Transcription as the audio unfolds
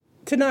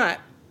tonight,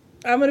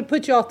 I'm going to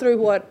put y'all through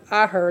what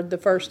I heard the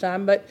first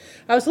time, but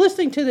I was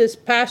listening to this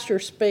pastor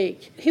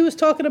speak. He was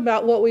talking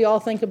about what we all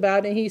think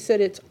about, and he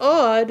said it's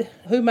odd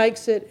who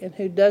makes it and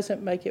who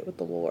doesn't make it with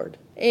the Lord.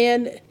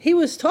 And he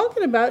was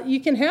talking about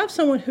you can have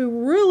someone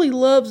who really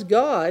loves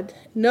God,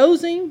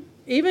 knows Him,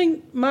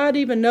 might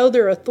even know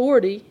their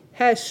authority,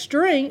 has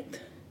strength,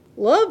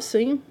 loves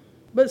Him,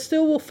 but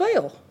still will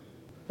fail.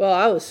 Well,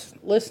 I was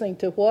listening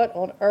to what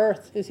on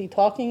earth is he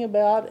talking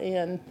about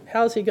and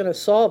how is he going to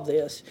solve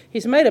this?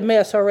 He's made a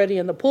mess already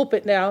in the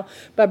pulpit now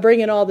by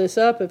bringing all this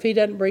up if he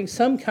doesn't bring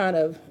some kind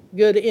of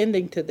good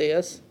ending to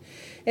this.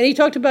 And he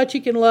talked about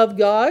you can love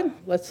God.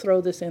 Let's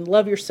throw this in.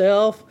 Love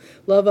yourself,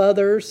 love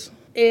others.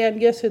 And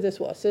guess who this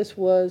was? This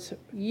was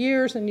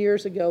years and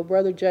years ago.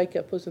 Brother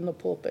Jacob was in the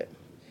pulpit.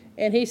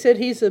 And he said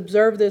he's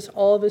observed this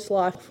all of his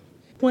life.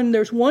 When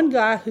there's one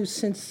guy who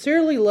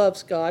sincerely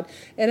loves God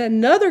and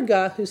another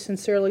guy who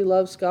sincerely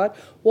loves God,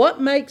 what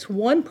makes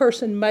one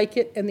person make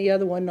it and the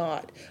other one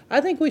not?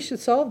 I think we should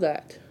solve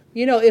that.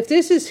 You know, if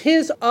this is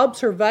his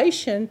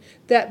observation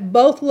that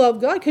both love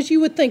God, because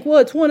you would think, well,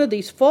 it's one of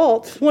these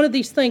faults, one of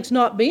these things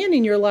not being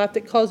in your life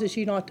that causes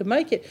you not to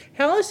make it.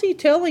 How is he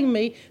telling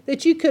me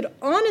that you could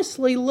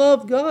honestly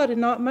love God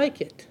and not make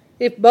it?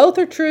 If both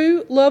are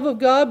true love of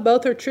God,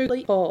 both are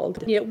truly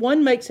called, yet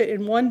one makes it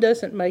and one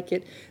doesn't make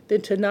it,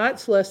 then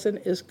tonight's lesson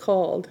is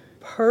called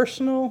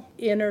personal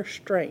inner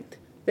strength.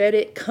 That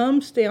it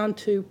comes down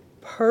to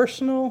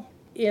personal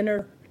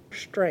inner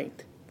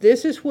strength.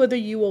 This is whether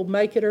you will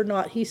make it or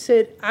not. He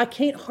said, I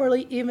can't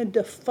hardly even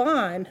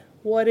define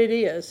what it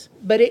is,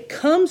 but it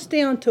comes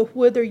down to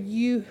whether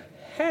you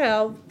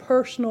have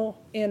personal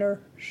inner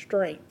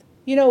strength.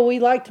 You know, we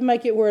like to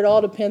make it where it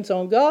all depends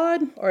on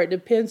God, or it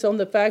depends on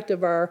the fact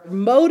of our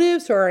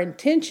motives or our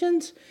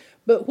intentions.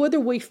 But whether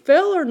we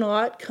fail or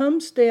not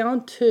comes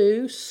down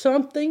to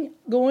something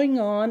going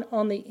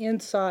on the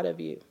inside of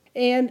you.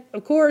 And,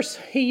 of course,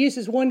 he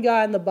uses one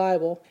guy in the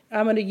Bible.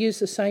 I'm going to use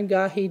the same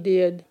guy he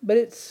did, but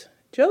it's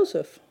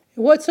Joseph.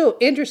 What's so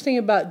interesting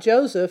about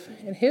Joseph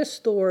and his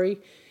story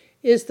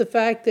is the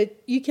fact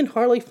that you can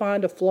hardly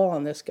find a flaw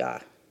in this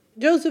guy.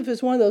 Joseph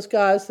is one of those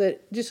guys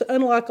that, just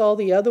unlike all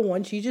the other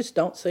ones, you just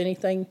don't see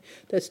anything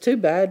that's too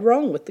bad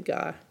wrong with the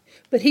guy.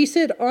 But he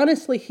said,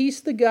 honestly, he's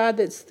the guy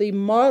that's the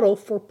model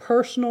for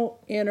personal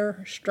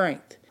inner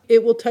strength.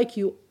 It will take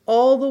you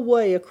all the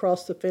way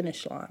across the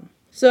finish line.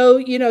 So,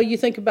 you know, you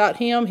think about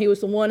him. He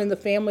was the one in the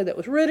family that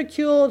was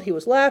ridiculed. He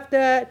was laughed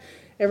at.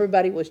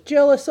 Everybody was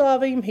jealous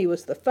of him. He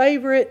was the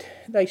favorite.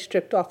 They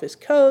stripped off his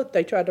coat.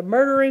 They tried to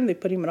murder him. They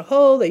put him in a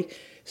hole. They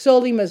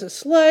sold him as a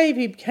slave.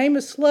 He became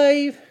a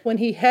slave when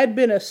he had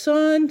been a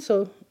son.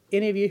 So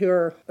any of you who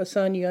are a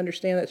son, you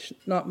understand that's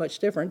not much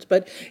difference.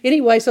 But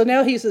anyway, so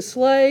now he's a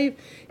slave.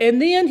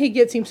 And then he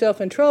gets himself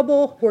in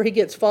trouble where he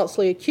gets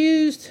falsely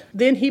accused.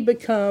 Then he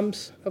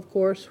becomes, of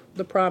course,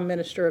 the prime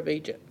minister of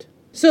Egypt.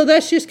 So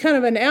that's just kind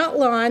of an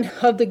outline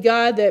of the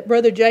guy that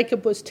Brother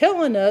Jacob was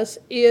telling us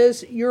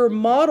is your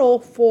model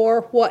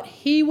for what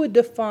he would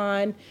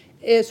define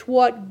is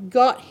what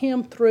got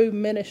him through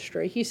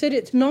ministry. He said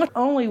it's not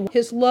only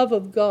his love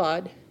of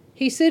God.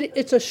 He said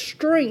it's a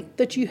strength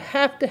that you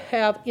have to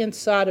have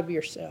inside of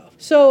yourself.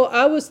 So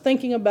I was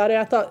thinking about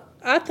it.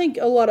 I think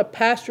a lot of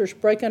pastors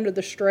break under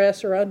the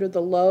stress or under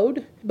the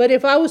load. But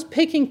if I was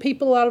picking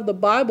people out of the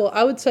Bible,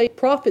 I would say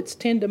prophets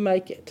tend to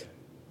make it.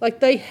 Like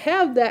they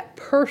have that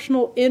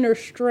personal inner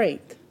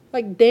strength.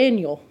 Like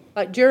Daniel,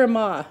 like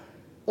Jeremiah,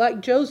 like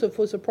Joseph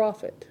was a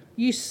prophet.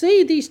 You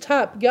see these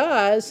type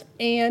guys,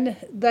 and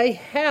they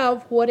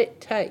have what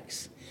it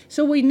takes.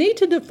 So we need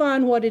to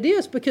define what it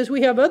is because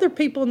we have other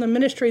people in the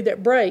ministry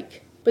that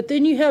break. But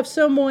then you have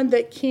someone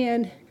that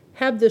can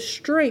have the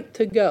strength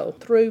to go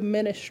through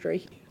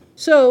ministry.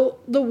 So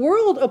the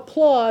world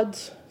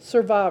applauds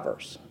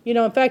survivors. You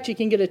know, in fact, you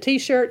can get a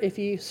T-shirt if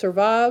you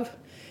survive.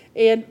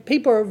 And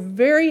people are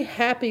very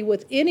happy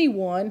with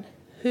anyone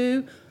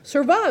who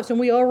survives. And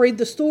we all read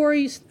the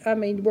stories. I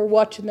mean, we're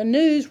watching the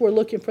news. We're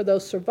looking for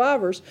those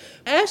survivors.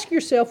 Ask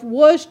yourself,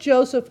 was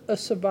Joseph a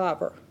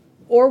survivor?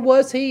 Or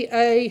was he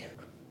a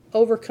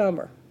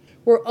overcomer?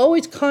 We're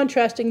always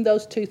contrasting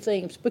those two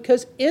themes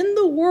because in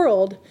the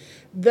world,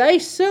 they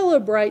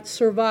celebrate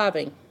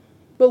surviving.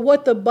 But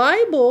what the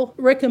Bible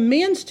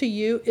recommends to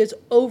you is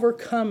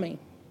overcoming.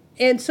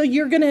 And so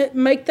you're going to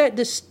make that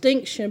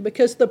distinction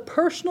because the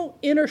personal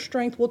inner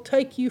strength will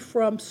take you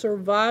from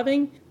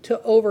surviving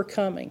to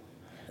overcoming.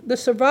 The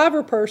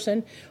survivor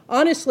person,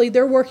 honestly,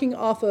 they're working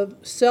off of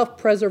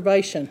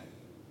self-preservation.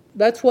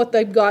 That's what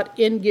they've got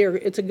in gear.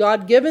 It's a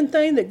God-given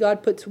thing that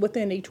God puts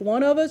within each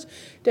one of us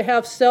to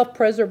have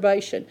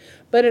self-preservation.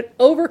 But an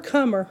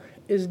overcomer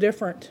is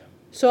different.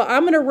 So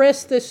I'm going to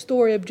rest this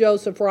story of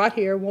Joseph right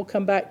here, and we'll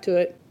come back to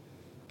it.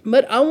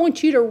 But I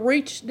want you to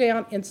reach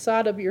down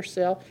inside of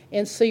yourself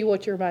and see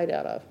what you're made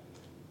out of.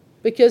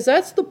 Because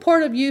that's the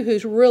part of you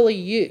who's really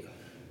you.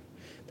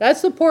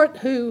 That's the part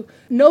who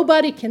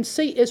nobody can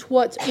see is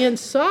what's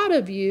inside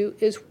of you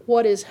is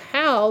what is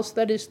housed,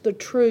 that is the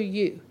true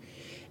you.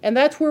 And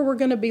that's where we're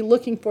going to be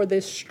looking for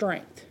this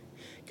strength.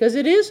 Because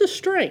it is a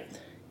strength.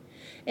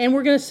 And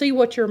we're going to see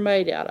what you're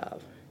made out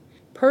of.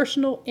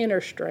 Personal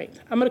inner strength.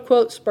 I'm going to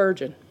quote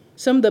Spurgeon.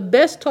 Some of the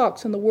best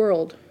talks in the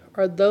world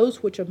are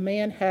those which a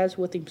man has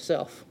with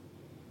himself.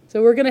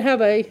 So we're going to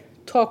have a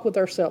talk with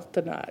ourselves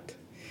tonight.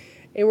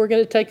 And we're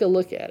going to take a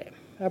look at it.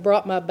 I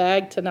brought my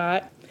bag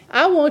tonight.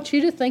 I want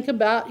you to think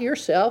about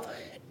yourself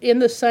in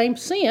the same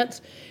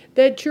sense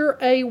that you're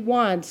a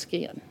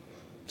wineskin.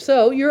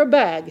 So you're a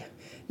bag.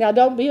 Now,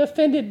 don't be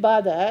offended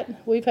by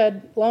that. We've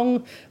had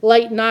long,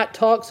 late night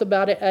talks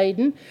about it,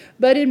 Aiden.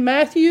 But in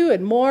Matthew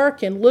and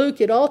Mark and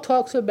Luke, it all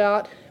talks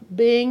about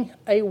being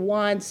a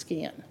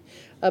wineskin,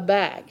 a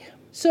bag.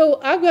 So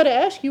I've got to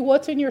ask you,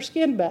 what's in your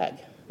skin bag?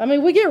 I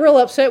mean, we get real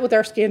upset with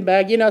our skin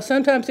bag. You know,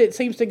 sometimes it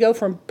seems to go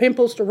from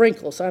pimples to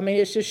wrinkles. I mean,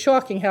 it's just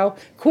shocking how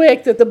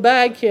quick that the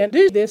bag can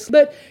do this.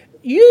 But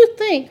you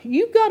think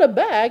you've got a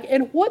bag,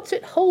 and what's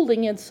it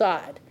holding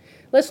inside?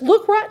 Let's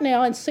look right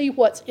now and see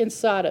what's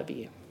inside of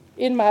you.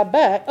 In my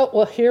bag, oh,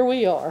 well, here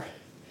we are,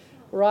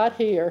 right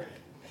here.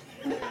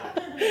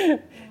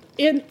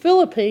 In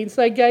Philippines,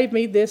 they gave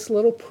me this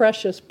little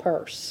precious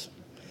purse.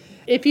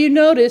 If you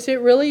notice, it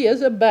really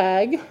is a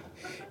bag.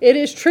 It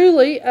is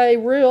truly a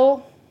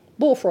real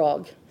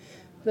bullfrog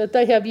that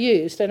they have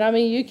used. And I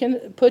mean, you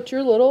can put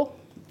your little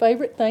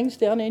favorite things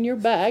down in your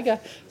bag.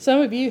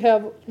 Some of you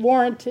have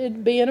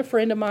warranted being a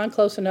friend of mine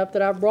close enough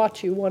that I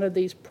brought you one of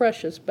these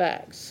precious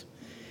bags.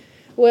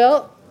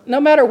 Well, no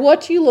matter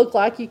what you look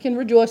like, you can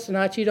rejoice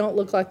tonight you don't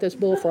look like this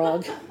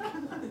bullfrog.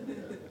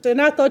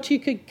 And I thought you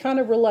could kind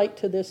of relate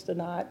to this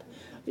tonight,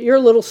 your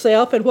little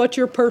self and what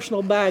your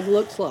personal bag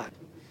looks like.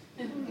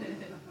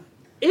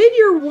 In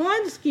your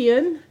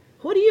wineskin,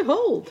 what do you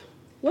hold?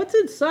 What's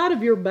inside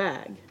of your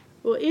bag?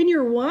 Well, in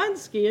your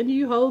wineskin,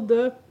 you hold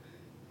the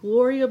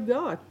glory of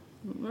God.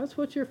 That's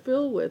what you're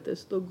filled with.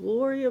 It's the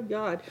glory of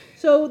God.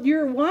 So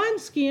your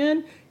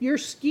wineskin, your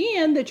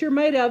skin that you're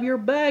made of, your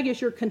bag is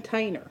your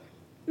container.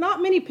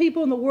 Not many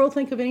people in the world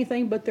think of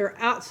anything but they're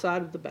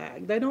outside of the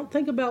bag. They don't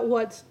think about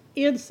what's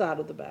inside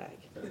of the bag.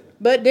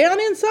 But down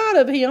inside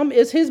of him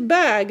is his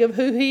bag of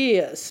who he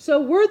is. So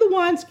we're the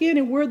wineskin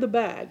and we're the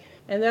bag.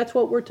 And that's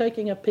what we're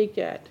taking a peek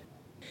at.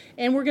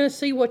 And we're going to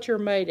see what you're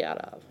made out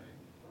of.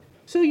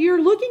 So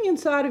you're looking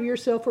inside of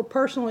yourself for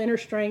personal inner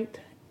strength,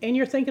 and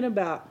you're thinking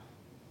about,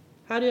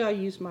 how do I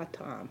use my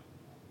time?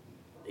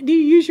 Do you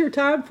use your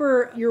time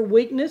for your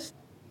weakness?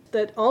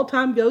 That all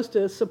time goes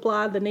to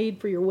supply the need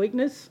for your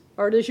weakness?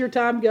 Or does your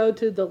time go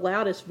to the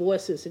loudest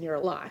voices in your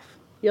life?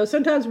 You know,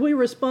 sometimes we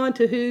respond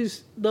to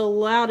who's the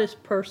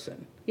loudest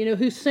person, you know,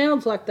 who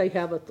sounds like they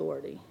have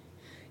authority.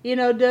 You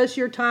know, does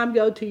your time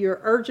go to your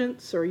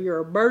urgents or your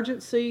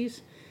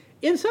emergencies?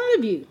 Inside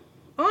of you,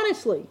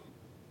 honestly,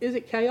 is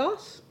it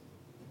chaos?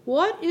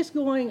 What is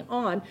going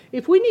on?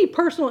 If we need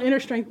personal inner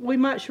strength, we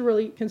might should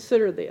really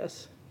consider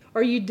this.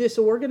 Are you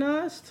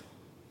disorganized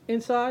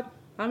inside?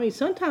 I mean,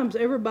 sometimes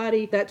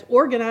everybody that's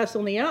organized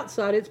on the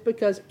outside, it's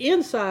because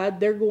inside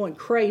they're going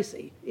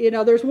crazy. You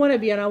know, there's one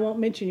of you, and I won't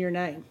mention your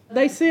name.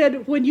 They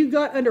said when you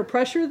got under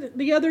pressure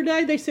the other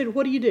day, they said,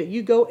 what do?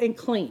 You go and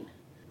clean.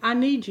 I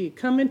need you.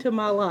 Come into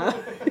my life.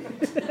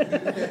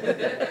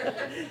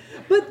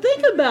 But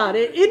think about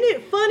it. Isn't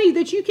it funny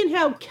that you can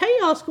have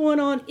chaos going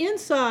on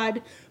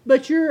inside,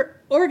 but you're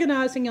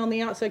organizing on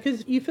the outside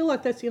because you feel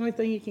like that's the only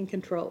thing you can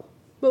control.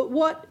 But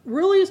what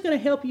really is going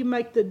to help you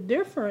make the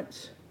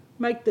difference,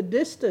 make the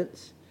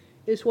distance,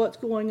 is what's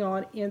going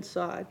on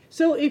inside.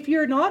 So if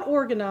you're not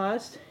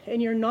organized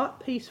and you're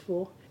not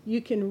peaceful, you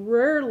can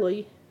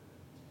rarely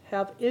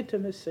have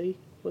intimacy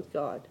with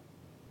God.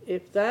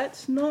 If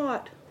that's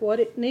not what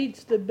it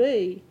needs to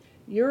be,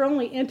 your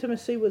only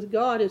intimacy with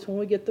God is when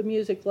we get the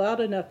music loud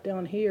enough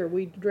down here.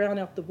 We drown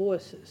out the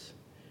voices.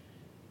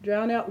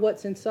 Drown out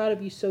what's inside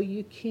of you so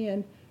you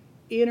can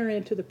enter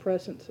into the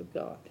presence of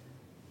God.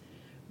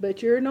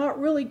 But you're not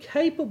really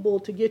capable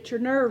to get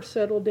your nerves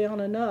settled down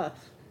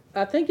enough.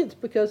 I think it's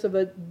because of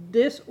a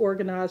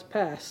disorganized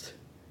past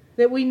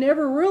that we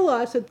never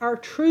realize that our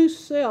true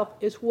self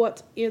is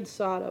what's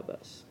inside of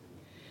us.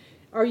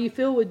 Are you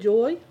filled with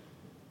joy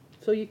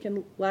so you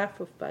can laugh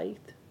with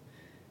faith?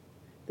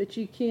 That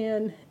you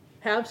can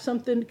have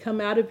something come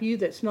out of you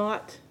that's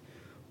not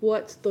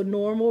what's the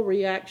normal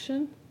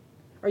reaction?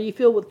 Are you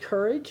filled with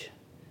courage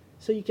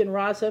so you can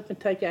rise up and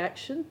take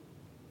action?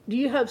 Do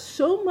you have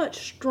so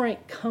much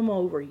strength come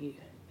over you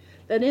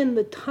that in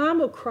the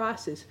time of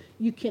crisis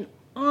you can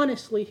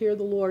honestly hear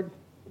the Lord,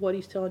 what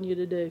He's telling you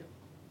to do?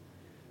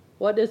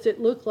 What does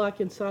it look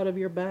like inside of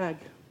your bag,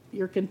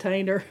 your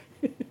container?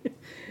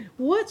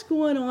 What's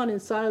going on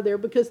inside of there?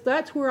 Because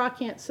that's where I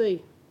can't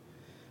see.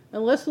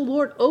 Unless the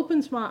Lord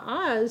opens my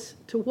eyes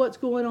to what's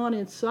going on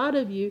inside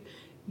of you,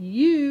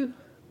 you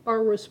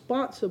are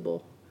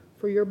responsible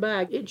for your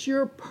bag. It's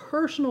your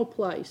personal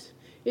place.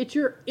 It's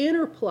your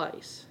inner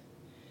place.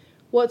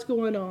 What's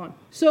going on?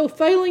 So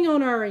failing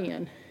on our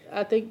end.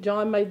 I think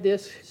John made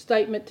this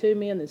statement to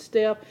me and then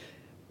Steph.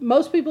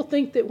 Most people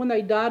think that when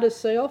they die to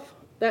self,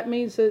 that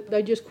means that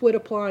they just quit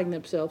applying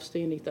themselves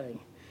to anything.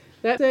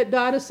 That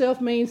die to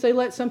self means they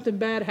let something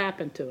bad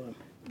happen to them.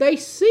 They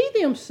see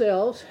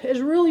themselves as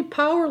really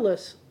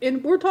powerless.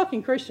 And we're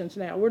talking Christians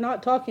now. We're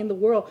not talking the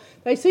world.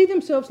 They see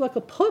themselves like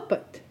a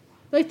puppet.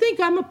 They think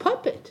I'm a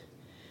puppet,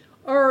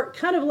 or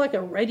kind of like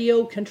a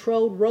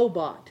radio-controlled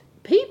robot.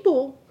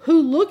 People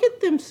who look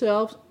at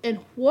themselves and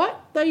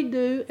what they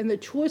do and the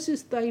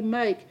choices they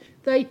make,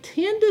 they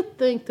tend to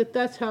think that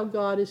that's how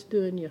God is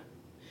doing you.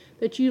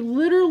 That you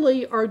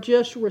literally are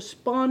just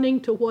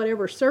responding to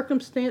whatever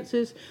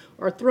circumstances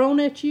are thrown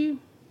at you.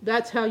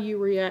 That's how you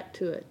react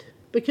to it.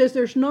 Because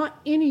there's not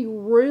any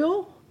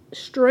real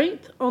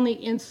strength on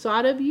the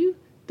inside of you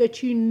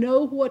that you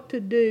know what to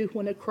do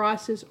when a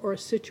crisis or a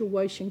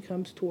situation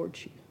comes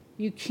towards you.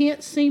 You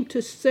can't seem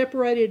to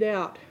separate it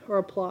out or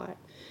apply it.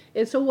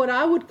 And so what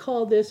I would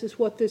call this is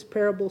what this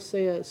parable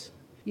says.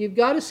 You've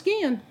got a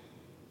skin,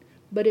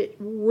 but it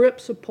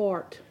rips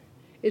apart.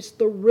 It's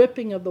the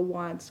ripping of the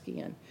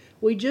wineskin.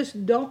 We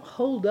just don't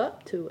hold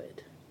up to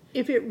it.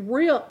 If it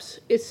rips,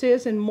 it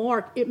says in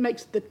Mark, it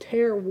makes the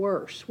tear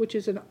worse, which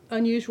is an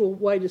unusual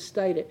way to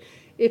state it.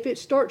 If it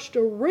starts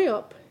to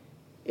rip,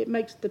 it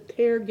makes the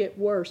tear get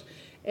worse.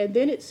 And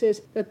then it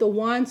says that the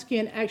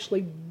wineskin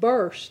actually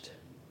burst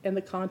and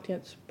the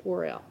contents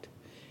pour out.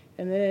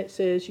 And then it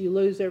says you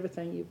lose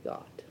everything you've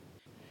got.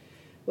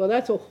 Well,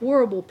 that's a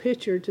horrible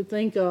picture to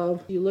think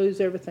of. You lose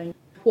everything.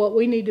 What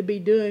we need to be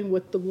doing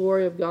with the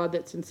glory of God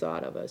that's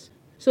inside of us.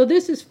 So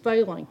this is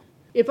failing.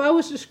 If I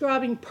was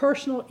describing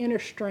personal inner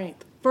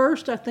strength,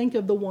 first I think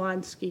of the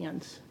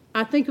wineskins.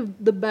 I think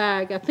of the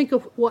bag. I think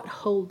of what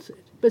holds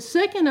it. But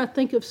second, I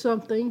think of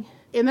something,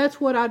 and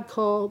that's what I'd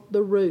call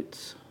the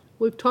roots.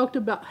 We've talked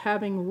about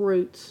having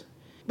roots.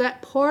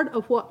 That part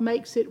of what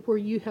makes it where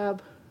you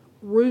have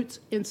roots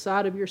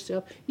inside of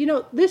yourself. You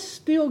know, this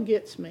still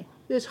gets me.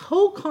 This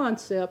whole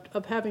concept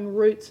of having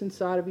roots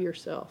inside of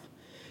yourself.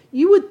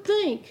 You would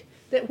think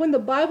that when the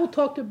Bible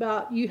talked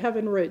about you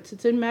having roots,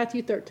 it's in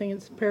Matthew 13,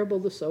 it's the parable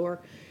of the sower.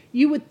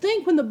 You would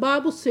think when the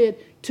Bible said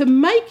to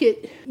make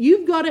it,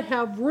 you've got to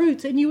have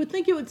roots, and you would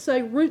think it would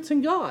say roots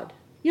in God.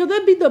 You know,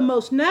 that'd be the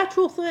most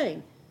natural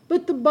thing.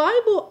 But the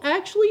Bible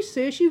actually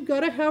says you've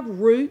got to have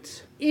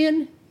roots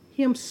in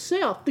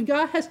himself. The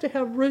guy has to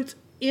have roots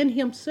in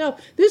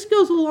himself. This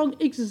goes along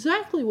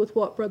exactly with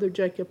what Brother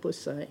Jacob was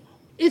saying.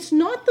 It's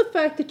not the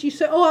fact that you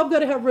say, oh, I've got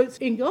to have roots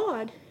in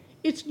God.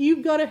 It's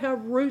you've got to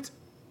have roots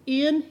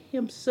in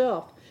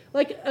himself.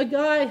 Like a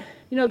guy,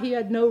 you know, he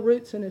had no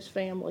roots in his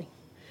family.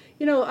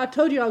 You know, I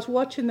told you I was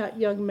watching that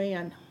young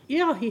man.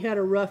 Yeah, he had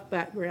a rough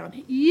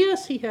background.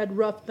 Yes, he had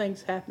rough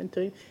things happen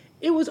to him.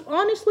 It was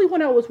honestly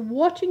when I was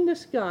watching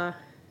this guy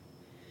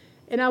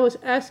and I was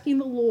asking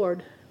the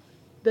Lord,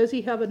 does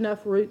he have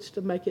enough roots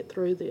to make it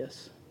through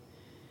this?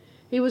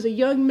 He was a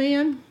young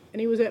man and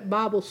he was at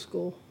Bible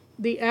school.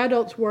 The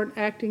adults weren't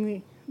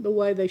acting the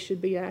way they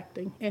should be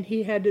acting, and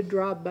he had to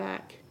draw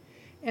back.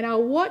 And I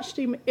watched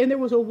him, and there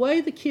was a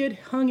way the kid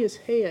hung his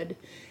head.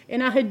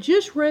 And I had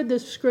just read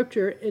this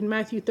scripture in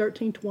Matthew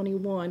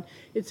 13:21.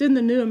 It's in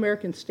the New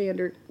American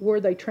Standard where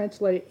they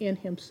translate it in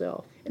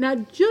himself. And I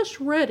just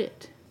read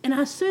it, and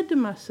I said to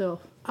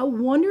myself, I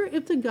wonder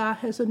if the guy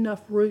has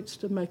enough roots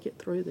to make it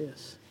through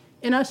this.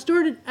 And I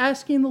started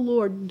asking the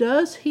Lord,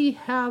 does he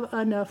have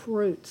enough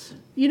roots?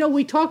 You know,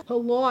 we talk a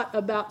lot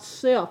about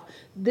self.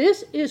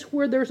 This is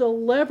where there's a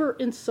lever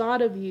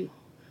inside of you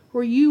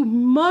where you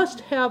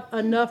must have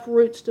enough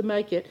roots to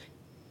make it.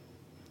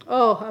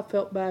 Oh, I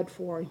felt bad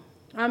for him.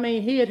 I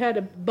mean, he had had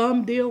a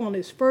bum deal on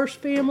his first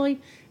family,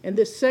 and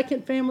this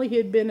second family he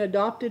had been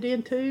adopted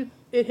into,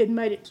 it had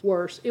made it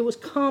worse. It was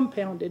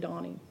compounded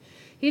on him.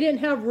 He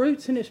didn't have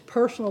roots in his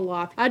personal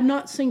life. I'd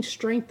not seen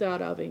strength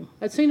out of him.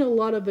 I'd seen a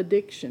lot of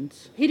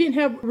addictions. He didn't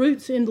have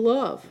roots in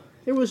love.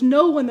 There was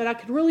no one that I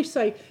could really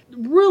say,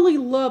 really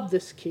loved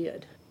this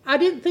kid. I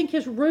didn't think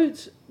his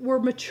roots were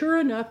mature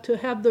enough to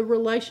have the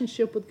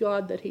relationship with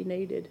God that he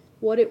needed.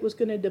 What it was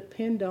going to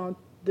depend on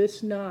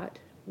this night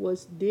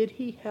was, did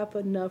he have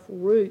enough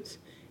roots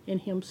in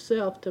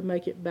himself to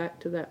make it back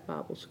to that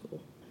Bible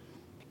school?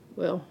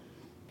 Well,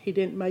 he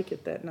didn't make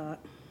it that night.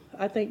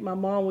 I think my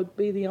mom would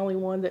be the only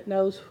one that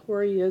knows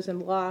where he is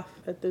in life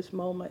at this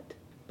moment.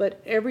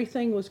 But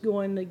everything was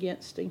going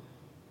against him.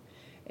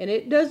 And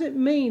it doesn't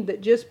mean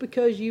that just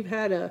because you've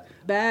had a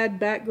bad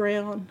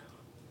background,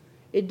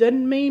 it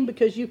doesn't mean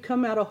because you've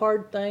come out of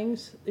hard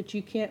things that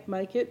you can't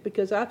make it,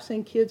 because I've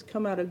seen kids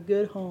come out of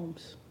good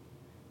homes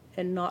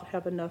and not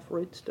have enough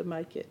roots to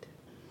make it.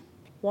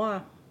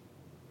 Why?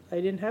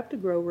 They didn't have to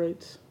grow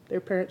roots.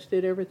 Their parents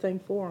did everything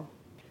for them.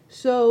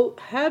 So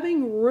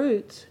having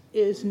roots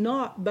is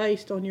not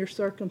based on your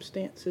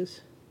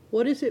circumstances.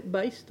 What is it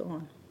based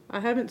on? I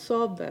haven't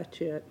solved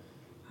that yet.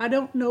 I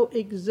don't know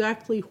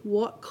exactly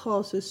what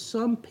causes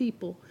some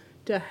people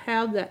to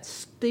have that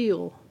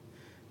steel,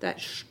 that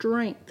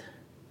strength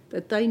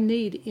that they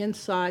need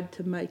inside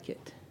to make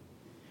it.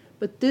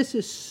 But this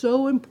is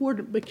so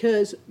important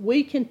because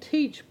we can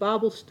teach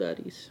Bible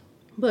studies,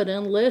 but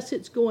unless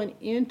it's going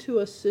into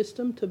a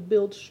system to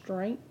build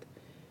strength,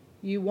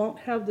 you won't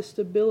have the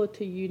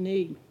stability you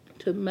need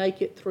to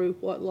make it through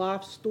what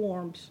life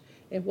storms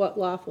and what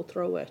life will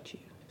throw at you.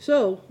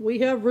 So we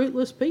have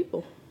rootless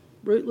people.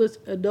 rootless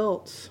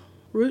adults,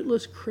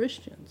 rootless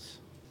Christians.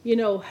 You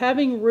know,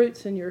 having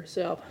roots in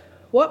yourself.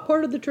 What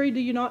part of the tree do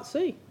you not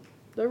see?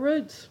 The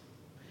roots.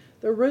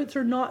 The roots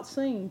are not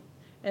seen.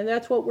 And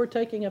that's what we're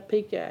taking a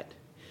peek at.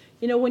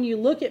 You know, when you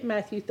look at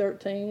Matthew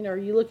 13, or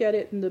you look at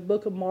it in the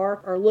book of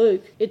Mark or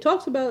Luke, it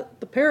talks about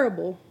the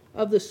parable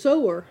of the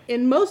sower.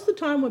 And most of the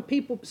time when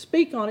people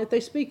speak on it,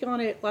 they speak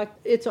on it like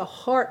it's a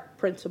heart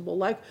principle,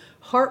 like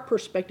heart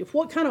perspective.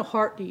 What kind of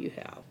heart do you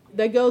have?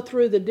 They go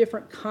through the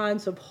different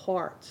kinds of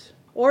hearts.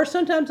 Or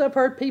sometimes I've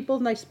heard people,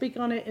 and they speak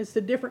on it as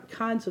the different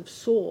kinds of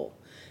soil.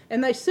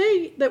 And they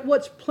say that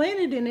what's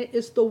planted in it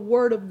is the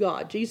Word of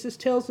God. Jesus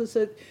tells us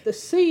that the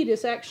seed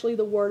is actually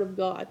the Word of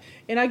God.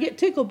 And I get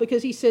tickled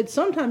because he said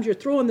sometimes you're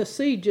throwing the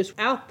seed just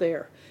out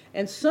there.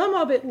 And some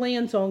of it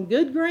lands on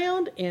good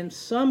ground and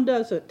some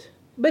doesn't.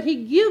 But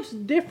he gives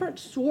different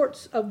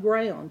sorts of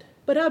ground.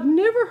 But I've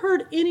never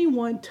heard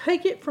anyone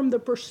take it from the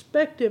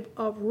perspective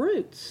of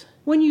roots.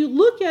 When you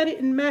look at it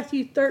in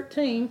Matthew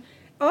 13,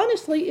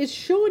 honestly, it's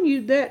showing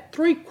you that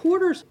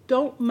 3/4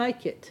 don't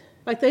make it.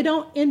 Like they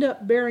don't end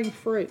up bearing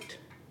fruit.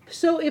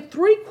 So if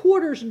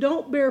 3/4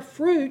 don't bear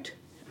fruit,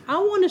 I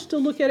want us to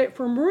look at it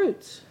from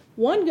roots.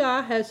 One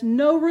guy has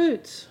no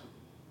roots.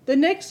 The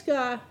next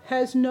guy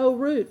has no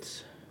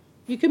roots.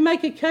 You can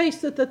make a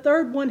case that the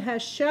third one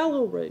has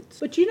shallow roots.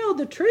 But you know,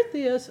 the truth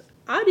is,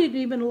 I didn't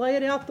even lay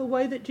it out the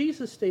way that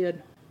Jesus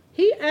did.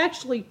 He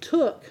actually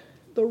took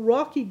the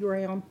rocky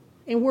ground,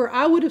 and where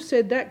I would have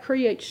said that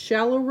creates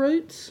shallow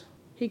roots,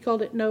 he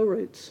called it no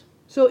roots.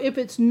 So if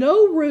it's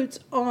no roots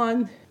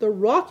on the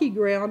rocky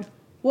ground,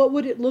 what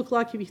would it look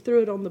like if you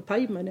threw it on the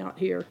pavement out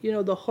here? You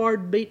know, the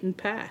hard beaten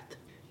path.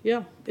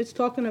 Yeah, it's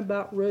talking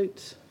about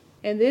roots.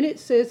 And then it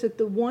says that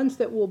the ones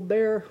that will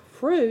bear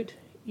fruit,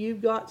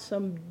 you've got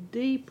some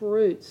deep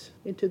roots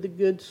into the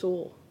good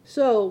soil.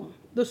 So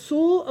the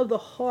soil of the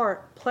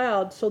heart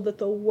plowed so that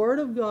the Word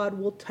of God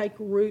will take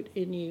root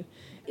in you.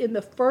 In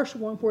the first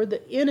one, where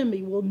the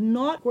enemy will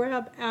not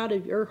grab out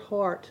of your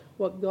heart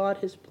what God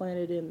has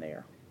planted in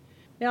there.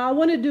 Now, I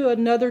want to do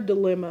another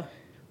dilemma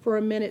for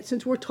a minute.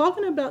 Since we're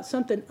talking about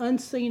something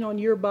unseen on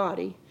your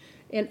body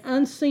and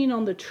unseen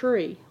on the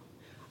tree,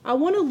 I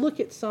want to look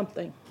at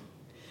something.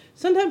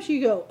 Sometimes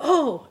you go,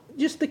 oh,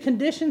 just the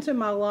conditions in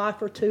my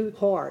life are too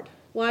hard.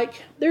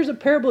 Like, there's a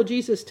parable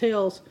Jesus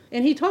tells,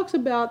 and he talks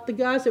about the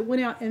guys that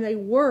went out and they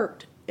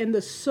worked, and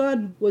the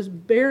sun was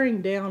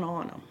bearing down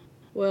on them.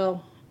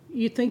 Well,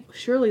 you think,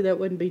 surely that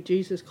wouldn't be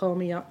Jesus calling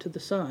me out to the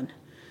sun.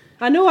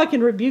 I know I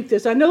can rebuke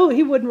this. I know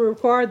he wouldn't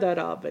require that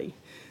of me.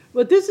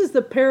 But this is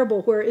the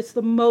parable where it's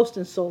the most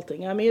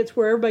insulting. I mean, it's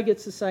where everybody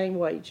gets the same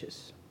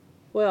wages.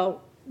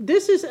 Well,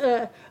 this is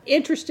an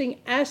interesting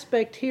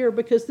aspect here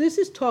because this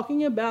is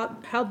talking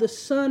about how the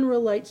sun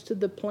relates to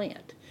the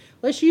plant.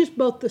 Let's use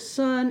both the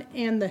sun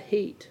and the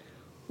heat.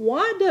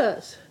 Why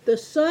does the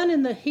sun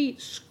and the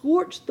heat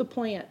scorch the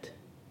plant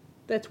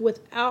that's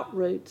without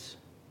roots?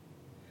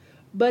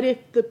 But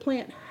if the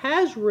plant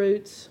has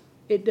roots,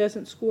 it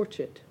doesn't scorch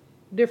it.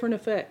 Different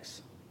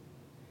effects.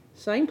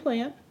 Same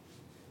plant,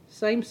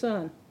 same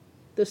sun.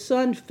 The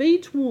sun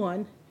feeds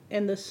one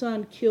and the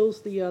sun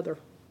kills the other.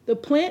 The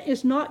plant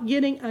is not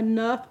getting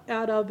enough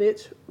out of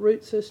its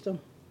root system.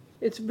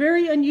 It's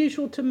very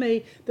unusual to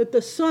me that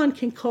the sun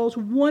can cause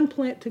one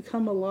plant to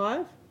come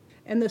alive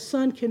and the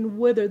sun can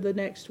wither the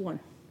next one.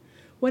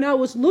 When I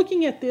was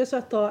looking at this,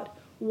 I thought,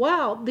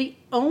 wow, the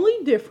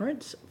only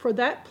difference for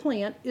that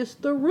plant is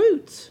the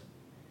roots.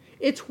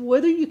 It's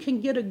whether you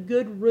can get a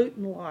good root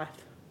in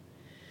life.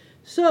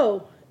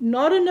 So,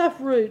 not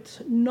enough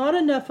roots, not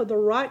enough of the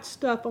right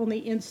stuff on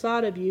the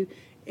inside of you,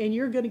 and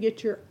you're going to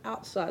get your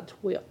outsides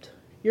whipped.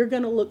 You're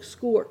going to look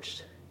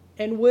scorched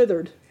and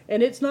withered,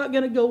 and it's not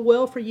going to go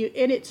well for you.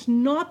 And it's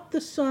not the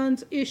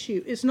sun's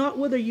issue. It's not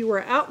whether you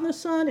are out in the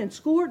sun and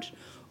scorched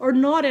or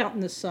not out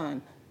in the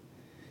sun.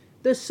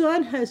 The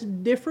sun has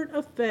different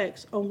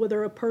effects on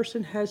whether a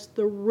person has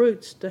the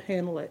roots to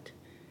handle it.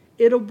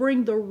 It'll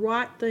bring the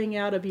right thing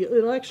out of you.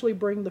 It'll actually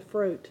bring the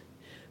fruit.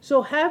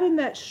 So having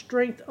that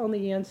strength on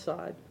the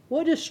inside.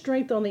 What does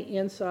strength on the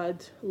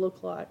inside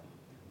look like?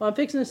 Well, I'm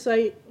fixing to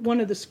say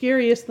one of the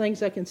scariest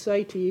things I can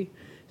say to you,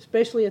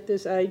 especially at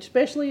this age,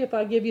 especially if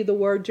I give you the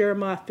word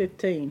Jeremiah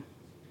 15.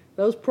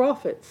 Those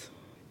prophets.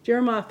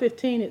 Jeremiah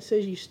 15, it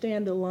says you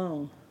stand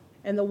alone.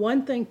 And the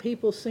one thing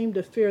people seem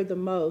to fear the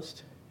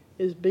most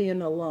is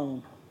being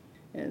alone.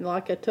 And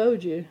like I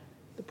told you,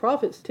 the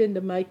prophets tend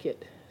to make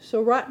it.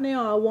 So right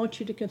now I want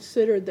you to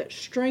consider that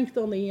strength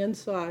on the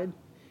inside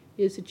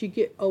is that you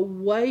get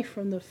away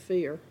from the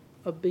fear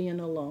of being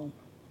alone.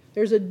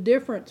 There's a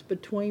difference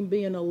between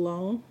being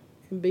alone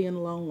and being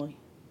lonely.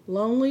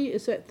 Lonely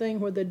is that thing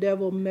where the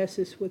devil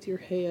messes with your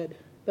head.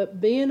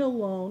 But being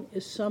alone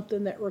is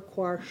something that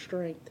requires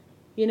strength.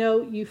 You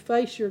know, you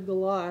face your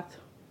Goliath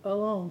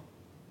alone.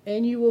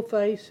 And you will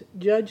face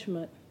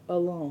judgment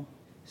alone.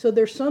 So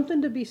there's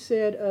something to be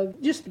said of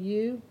just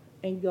you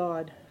and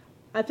God.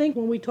 I think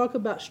when we talk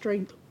about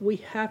strength, we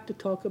have to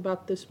talk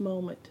about this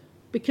moment.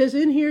 Because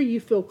in here you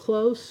feel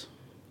close,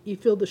 you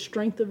feel the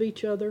strength of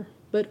each other,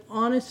 But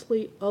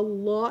honestly, a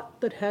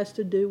lot that has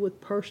to do with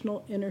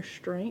personal inner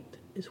strength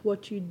is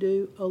what you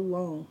do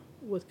alone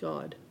with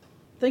God.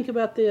 Think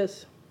about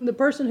this. The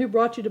person who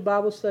brought you to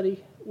Bible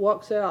study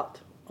walks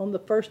out on the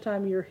first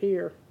time you're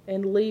here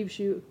and leaves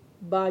you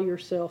by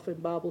yourself in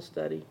Bible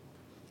study.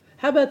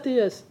 How about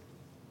this?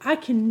 I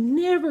can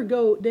never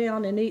go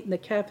down and eat in the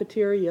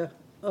cafeteria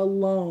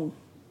alone.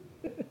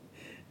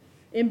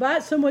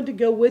 Invite someone to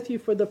go with you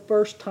for the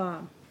first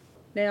time.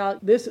 Now,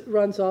 this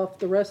runs off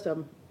the rest of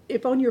them.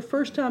 If on your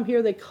first time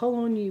here they call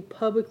on you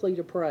publicly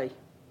to pray,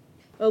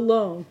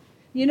 alone,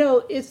 you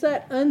know, it's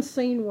that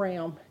unseen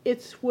realm.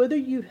 It's whether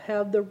you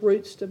have the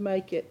roots to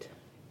make it.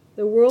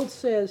 The world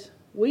says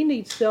we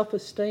need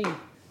self-esteem.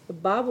 The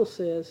Bible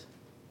says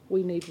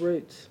we need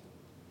roots.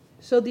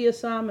 So the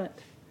assignment,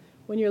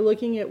 when you're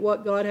looking at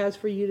what God has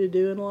for you to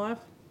do in life,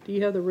 do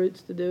you have the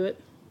roots to do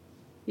it?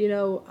 You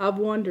know, I've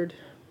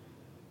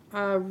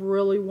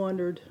really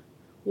wondered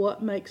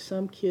what makes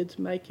some kids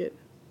make it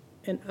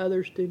and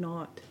others do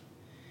not.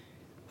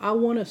 I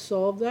want to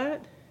solve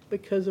that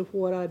because of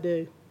what I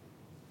do.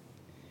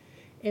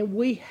 And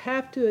we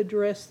have to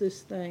address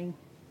this thing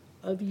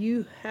of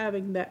you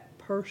having that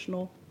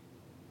personal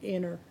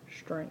inner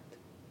strength.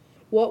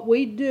 What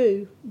we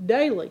do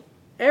daily,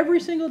 every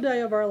single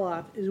day of our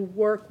life, is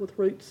work with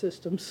root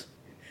systems.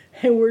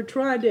 And we're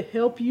trying to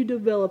help you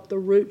develop the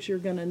roots you're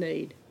going to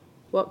need.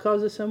 What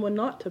causes someone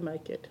not to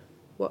make it?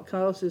 What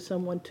causes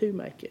someone to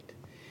make it?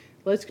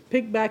 Let's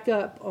pick back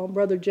up on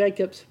Brother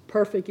Jacob's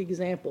perfect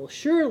example.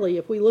 Surely,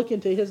 if we look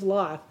into his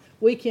life,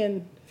 we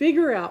can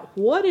figure out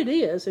what it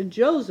is in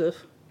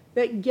Joseph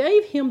that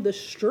gave him the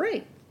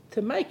strength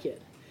to make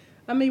it.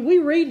 I mean, we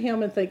read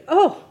him and think,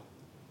 oh,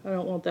 I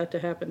don't want that to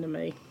happen to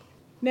me.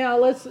 Now,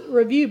 let's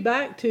review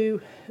back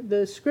to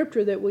the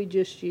scripture that we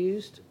just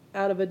used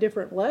out of a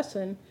different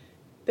lesson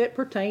that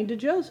pertained to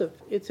Joseph.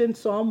 It's in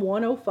Psalm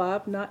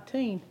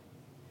 105:19.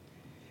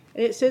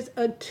 And it says,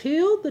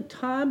 until the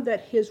time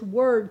that his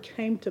word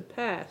came to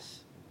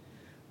pass,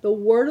 the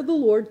word of the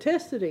Lord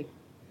tested him.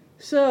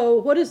 So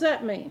what does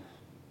that mean?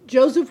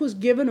 Joseph was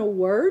given a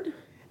word,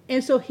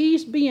 and so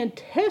he's being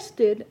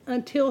tested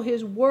until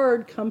his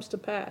word comes to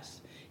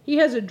pass. He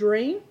has a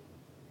dream,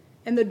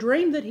 and the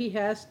dream that he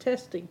has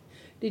testing.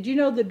 Did you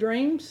know the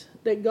dreams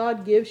that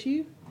God gives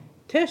you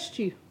test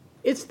you?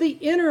 It's the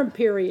interim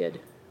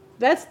period.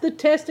 That's the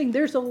testing.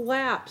 There's a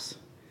lapse.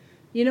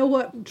 You know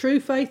what true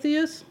faith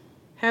is?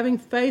 Having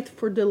faith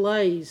for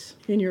delays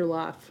in your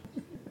life.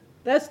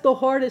 That's the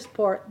hardest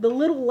part. The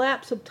little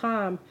lapse of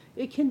time,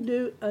 it can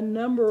do a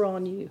number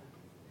on you.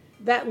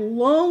 That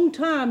long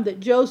time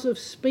that Joseph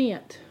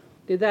spent,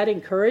 did that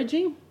encourage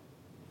him?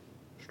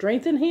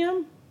 Strengthen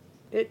him?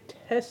 It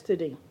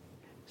tested him.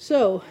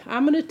 So,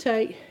 I'm going to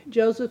take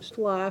Joseph's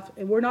life,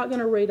 and we're not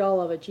going to read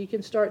all of it. You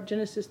can start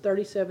Genesis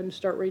 37 and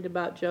start reading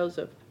about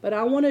Joseph. But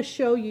I want to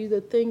show you the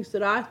things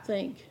that I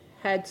think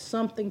had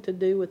something to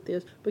do with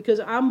this, because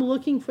I'm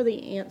looking for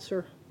the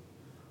answer.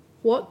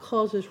 What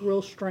causes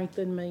real strength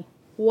in me?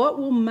 What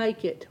will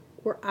make it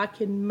where I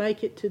can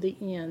make it to the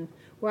end,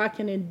 where I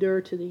can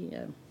endure to the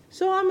end?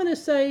 So I'm going to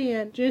say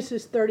in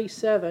Genesis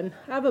 37,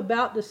 I've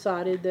about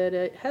decided that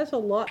it has a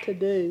lot to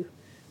do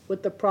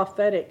with the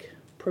prophetic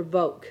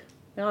provoke.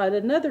 Now at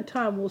another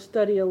time we'll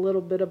study a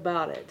little bit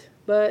about it.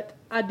 But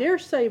I dare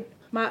say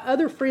my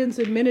other friends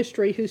in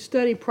ministry who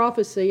study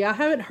prophecy, I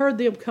haven't heard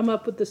them come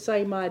up with the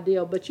same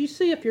idea, but you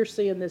see if you're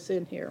seeing this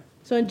in here.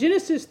 So in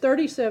Genesis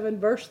 37,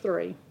 verse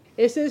 3,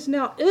 it says,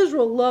 now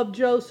Israel loved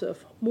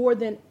Joseph more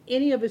than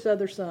any of his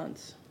other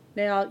sons.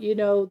 Now, you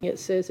know, it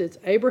says it's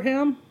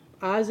Abraham,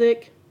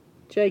 Isaac,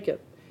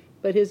 Jacob,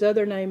 but his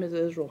other name is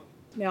Israel.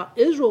 Now,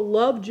 Israel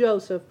loved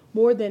Joseph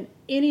more than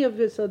any of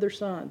his other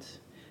sons.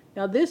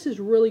 Now, this is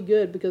really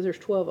good because there's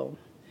 12 of them.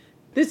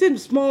 This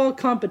is small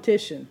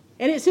competition.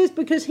 And it says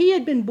because he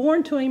had been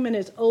born to him in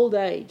his old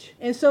age.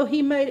 And so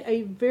he made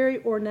a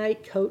very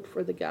ornate coat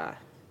for the guy.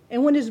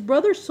 And when his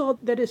brothers saw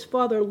that his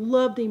father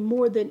loved him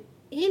more than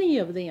any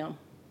of them,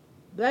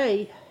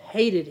 they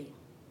hated him.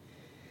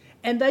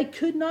 And they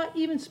could not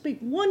even speak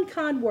one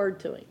kind word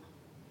to him.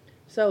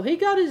 So he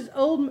got his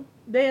old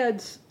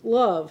dad's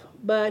love,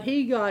 but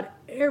he got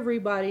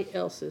everybody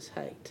else's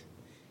hate.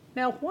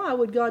 Now, why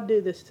would God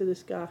do this to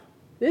this guy?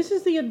 This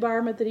is the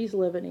environment that he's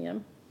living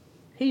in.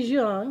 He's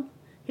young.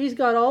 He's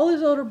got all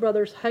his older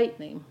brothers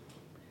hating him,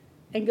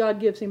 and God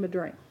gives him a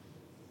dream.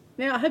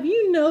 Now, have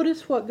you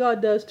noticed what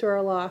God does to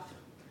our life?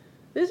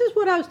 This is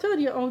what I was telling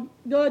you on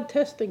God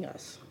testing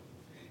us.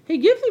 He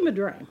gives him a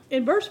dream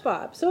in verse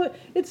 5. So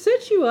it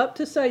sets you up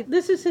to say,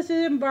 this is his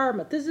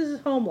environment, this is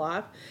his home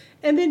life,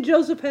 and then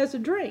Joseph has a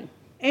dream.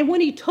 And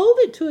when he told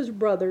it to his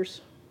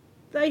brothers,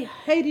 they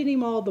hated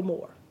him all the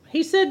more.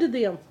 He said to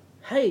them,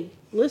 hey,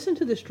 listen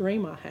to this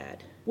dream I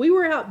had. We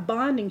were out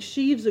binding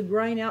sheaves of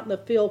grain out in the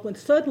field when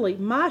suddenly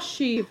my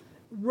sheaf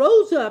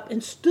rose up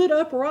and stood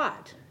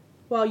upright,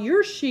 while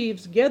your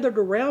sheaves gathered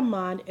around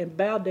mine and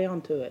bowed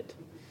down to it.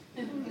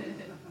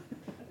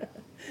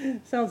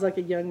 Sounds like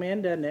a young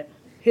man, doesn't it?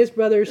 His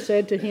brothers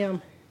said to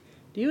him,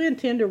 do you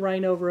intend to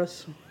reign over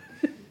us?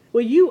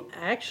 Will you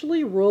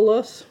actually rule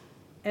us?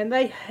 And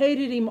they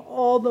hated him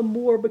all the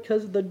more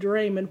because of the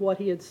dream and what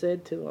he had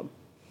said to them.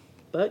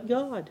 But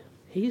God,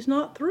 he's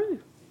not through.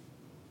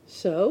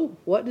 So,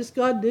 what does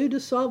God do to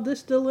solve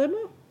this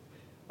dilemma?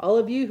 All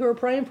of you who are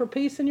praying for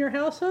peace in your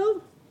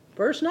household?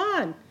 Verse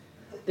 9.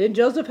 Then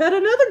Joseph had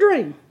another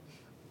dream.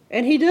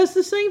 And he does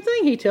the same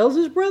thing. He tells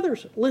his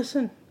brothers,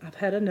 listen, I've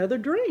had another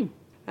dream.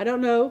 I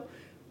don't know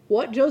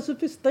what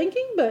Joseph is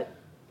thinking, but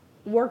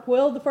it worked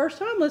well the first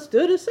time. Let's do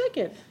it a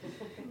second.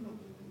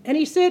 And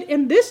he said,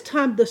 and this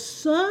time the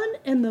sun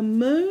and the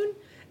moon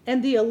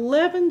and the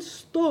 11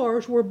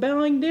 stars were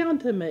bowing down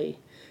to me.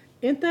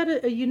 Isn't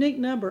that a unique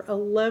number?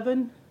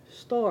 11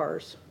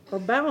 stars are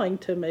bowing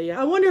to me.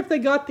 I wonder if they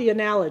got the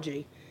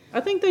analogy. I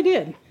think they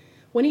did.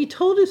 When he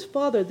told his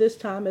father this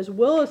time, as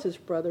well as his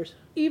brothers,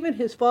 even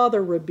his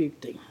father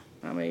rebuked him.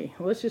 I mean,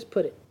 let's just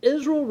put it.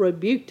 Israel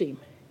rebuked him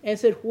and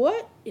said,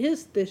 what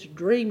is this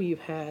dream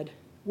you've had?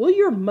 Will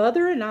your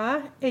mother and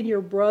I and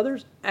your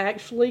brothers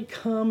actually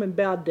come and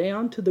bow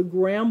down to the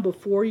ground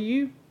before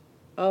you?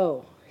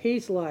 Oh,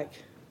 he's like,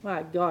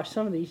 my gosh,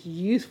 some of these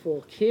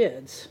youthful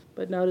kids.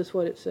 But notice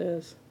what it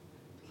says.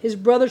 His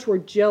brothers were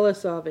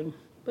jealous of him,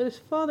 but his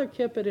father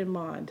kept it in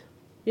mind.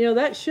 You know,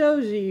 that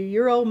shows you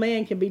your old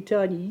man can be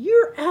telling you,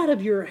 you're out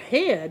of your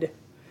head.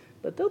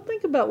 But they'll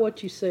think about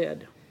what you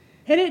said.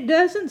 And it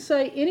doesn't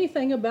say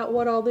anything about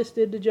what all this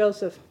did to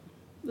Joseph.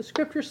 The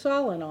scripture's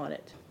silent on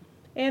it.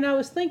 And I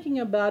was thinking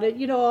about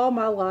it, all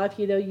my life,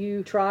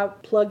 you try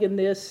plugging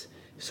this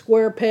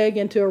square peg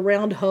into a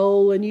round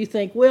hole and you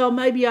think, well,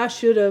 maybe I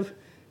should have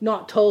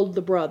not told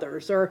the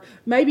brothers, or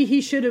maybe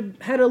he should have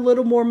had a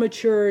little more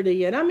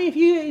maturity. And I mean, if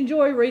you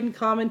enjoy reading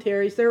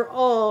commentaries, they're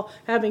all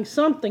having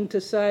something to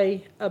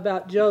say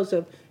about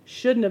Joseph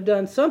shouldn't have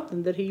done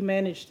something that he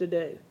managed to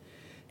do.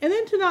 And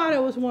then tonight I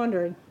was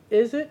wondering,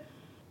 is it?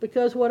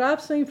 Because what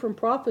I've seen from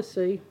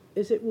prophecy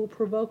is it will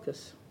provoke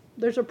us.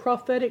 There's a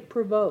prophetic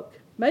provoke.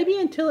 Maybe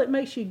until it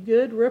makes you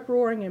good,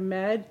 rip-roaring and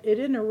mad, it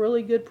isn't a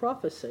really good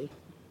prophecy.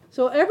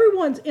 So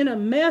everyone's in a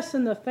mess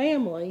in the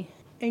family,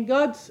 and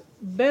God's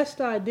best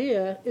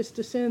idea is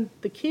to send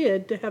the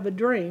kid to have a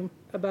dream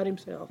about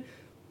himself.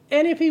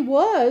 And if he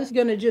was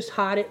going to just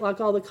hide it like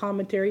all the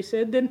commentary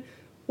said, then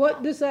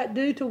what does that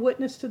do to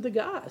witness to the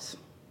guys?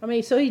 I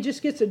mean, so he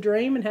just gets a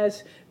dream and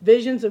has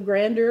visions of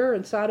grandeur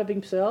inside of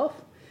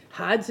himself,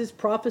 hides his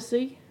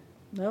prophecy.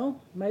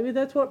 No, maybe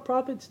that's what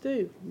prophets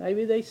do.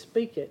 Maybe they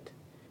speak it.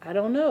 I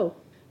don't know.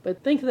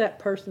 But think of that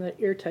person that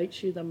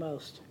irritates you the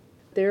most.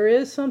 There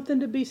is something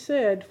to be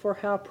said for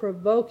how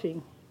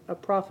provoking a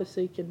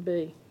prophecy can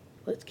be.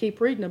 Let's keep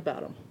reading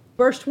about them.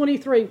 Verse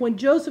 23, when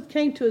Joseph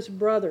came to his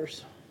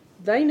brothers,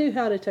 they knew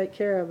how to take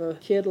care of a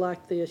kid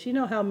like this. You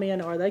know how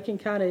men are. They can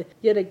kind of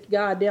get a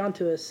guy down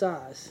to his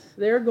size.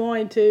 They're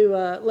going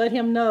to let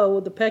him know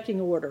the pecking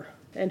order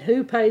and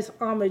who pays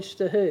homage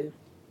to who.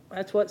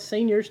 That's what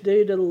seniors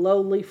do to the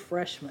lowly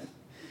freshmen.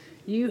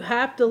 You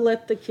have to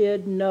let the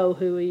kid know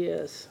who he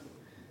is.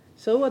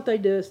 So what they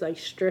do is they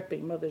strip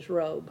him of his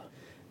robe.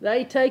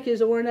 They take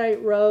his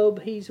ornate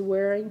robe he's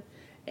wearing,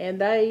 and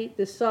they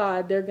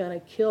decide they're going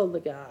to kill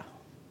the guy.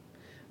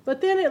 But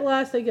then at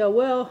last they go,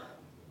 well,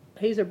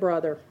 he's a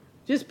brother.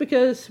 Just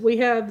because we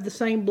have the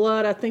same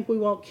blood, I think we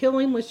won't kill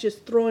him. Let's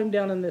just throw him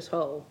down in this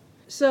hole.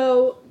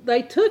 So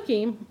they took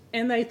him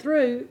and they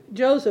threw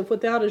Joseph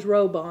without his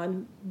robe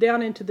on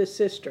down into the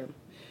cistern.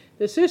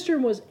 The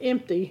cistern was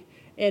empty,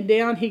 and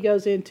down he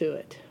goes into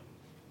it.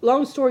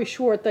 Long story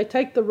short, they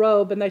take the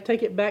robe and they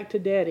take it back to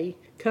Daddy,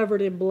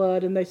 covered in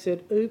blood, and they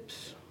said,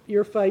 oops,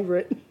 your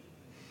favorite.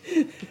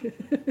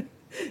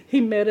 He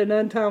met an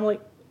untimely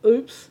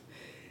oops.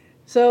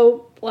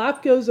 So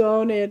life goes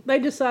on, and they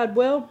decide,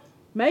 well,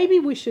 maybe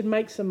we should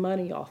make some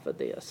money off of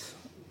this.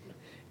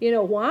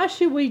 Why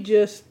should we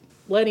just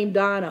let him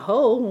die in a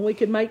hole when we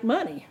could make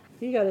money?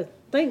 You got to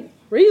think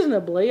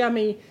reasonably. I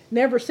mean,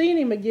 never seeing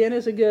him again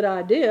is a good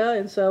idea,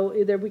 and so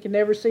either we can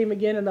never see him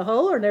again in the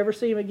hole or never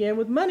see him again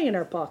with money in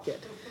our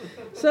pocket.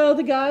 So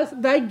the guys,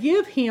 they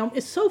give him,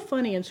 it's so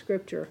funny in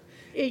Scripture.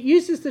 It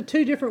uses the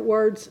two different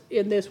words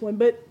in this one,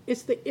 but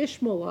it's the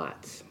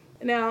Ishmaelites.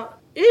 Now,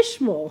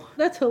 Ishmael,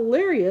 that's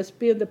hilarious,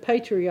 being the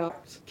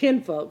patriarchs,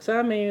 kinfolks.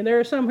 I mean,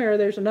 there's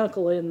an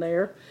uncle in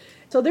there.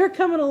 So they're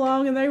coming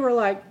along, and they were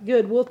like,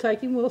 good, we'll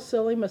take him, we'll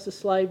sell him as a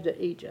slave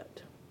to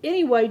Egypt.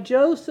 Anyway,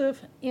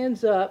 Joseph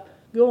ends up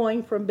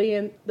going from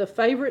being the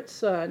favorite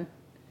son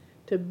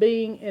to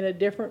being in a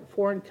different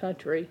foreign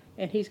country,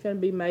 and he's going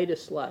to be made a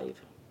slave.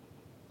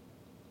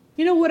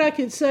 You know what I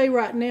could say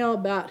right now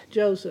about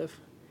Joseph?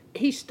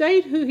 He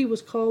stayed who he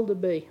was called to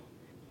be.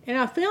 And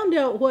I found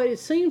out what it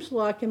seems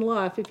like in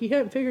life, if you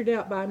haven't figured it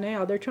out by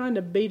now, they're trying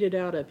to beat it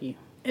out of you.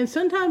 And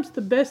sometimes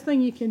the best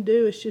thing you can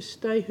do is just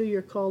stay who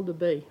you're called to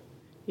be.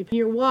 If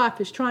your wife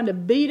is trying to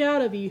beat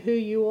out of you who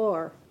you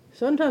are,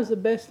 sometimes the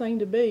best thing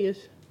to be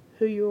is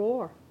who you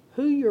are,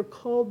 who you're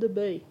called to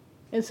be.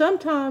 And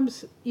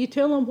sometimes you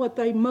tell them what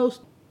they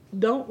most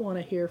don't want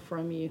to hear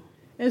from you.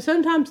 And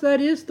sometimes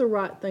that is the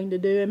right thing to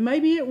do. And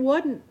maybe it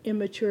wasn't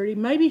immaturity.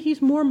 Maybe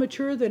he's more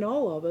mature than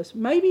all of us.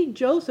 Maybe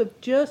Joseph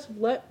just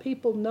let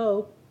people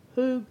know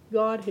who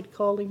God had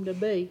called him to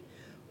be.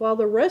 while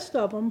the rest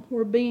of them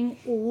were being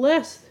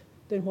less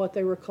than what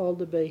they were called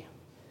to be.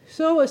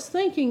 So I was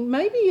thinking,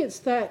 maybe it's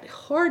that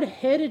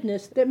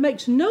hard-headedness that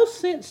makes no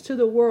sense to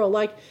the world.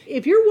 Like,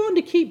 if you're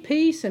wanting to keep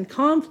peace and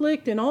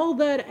conflict and all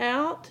that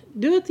out,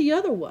 do it the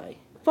other way.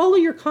 Follow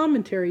your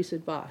commentary's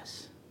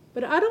advice.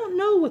 But I don't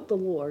know with the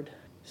Lord.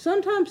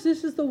 Sometimes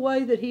this is the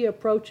way that he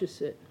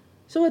approaches it.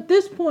 So at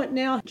this point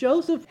now,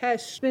 Joseph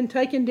has been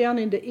taken down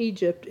into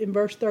Egypt in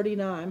verse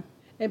 39.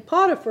 And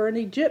Potiphar, an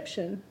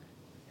Egyptian,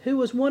 who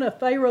was one of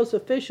Pharaoh's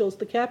officials,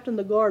 the captain of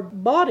the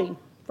guard, bought him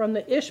from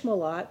the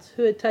Ishmaelites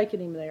who had taken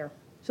him there.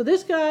 So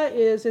this guy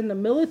is in the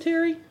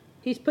military.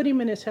 He's put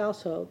him in his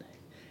household.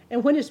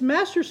 And when his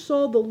master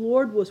saw the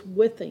Lord was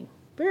with him,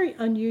 very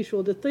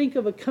unusual to think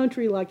of a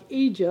country like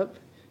Egypt,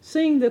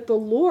 seeing that the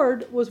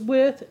Lord was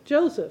with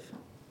Joseph.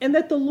 And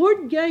that the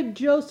Lord gave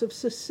Joseph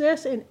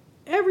success in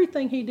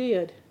everything he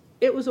did.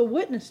 It was a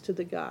witness to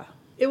the guy.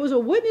 It was a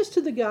witness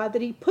to the guy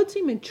that he puts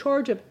him in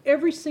charge of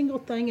every single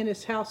thing in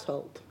his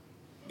household.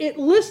 It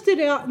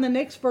listed out in the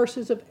next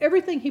verses of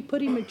everything he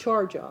put him in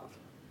charge of.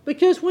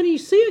 Because when you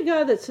see a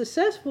guy that's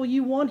successful,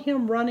 you want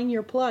him running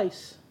your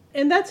place.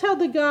 And that's how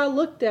the guy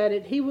looked at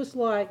it. He was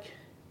like,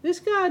 this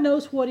guy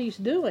knows what he's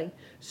doing.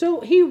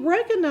 So he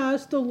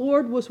recognized the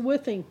Lord was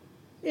with him.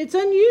 It's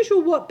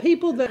unusual what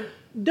people that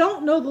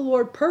don't know the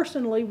Lord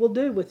personally will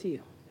do with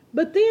you.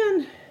 But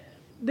then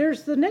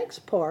there's the next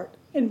part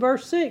in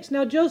verse 6.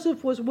 Now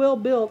Joseph was well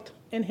built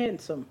and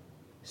handsome.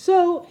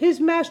 So his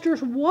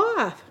master's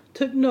wife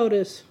took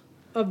notice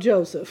of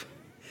Joseph.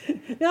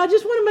 Now I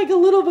just want to make a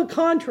little of a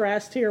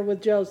contrast here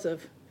with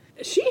Joseph.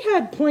 She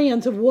had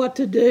plans of what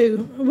to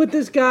do with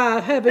this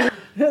guy having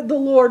the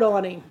Lord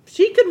on him.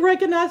 She could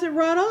recognize it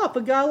right off.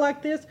 A guy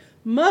like this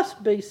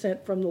must be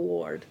sent from the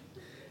Lord.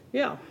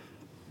 Yeah.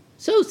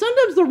 So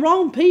sometimes the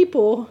wrong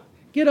people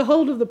get a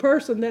hold of the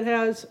person that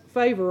has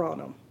favor on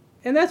them.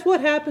 And that's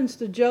what happens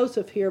to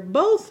Joseph here.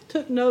 Both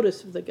took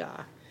notice of the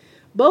guy.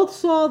 Both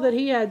saw that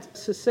he had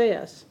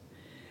success.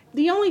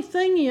 The only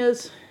thing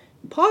is,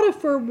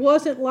 Potiphar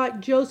wasn't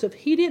like Joseph.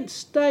 He didn't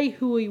stay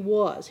who he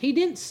was. He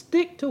didn't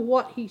stick to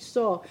what he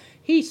saw.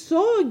 He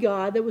saw a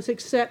guy that was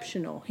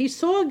exceptional. He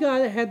saw a guy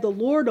that had the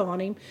Lord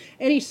on him,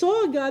 and he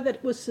saw a guy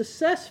that was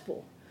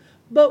successful.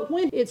 But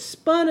when it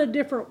spun a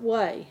different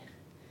way,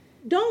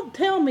 don't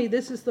tell me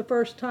this is the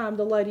first time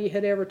the lady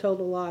had ever told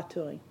a lie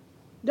to him.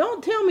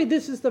 Don't tell me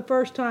this is the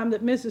first time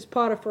that Mrs.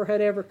 Potiphar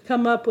had ever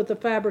come up with a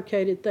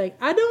fabricated thing.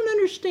 I don't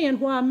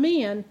understand why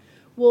men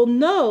will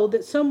know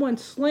that someone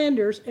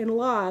slanders and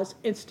lies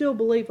and still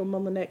believe them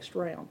on the next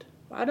round.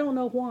 I don't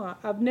know why.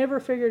 I've never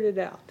figured it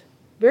out.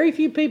 Very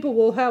few people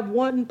will have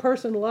one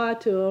person lie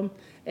to them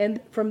and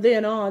from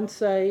then on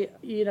say,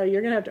 you're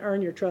going to have to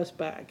earn your trust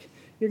back.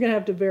 You're going to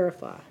have to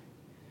verify.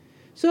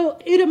 So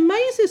it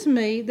amazes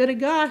me that a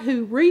guy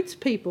who reads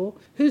people,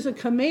 who's a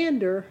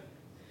commander,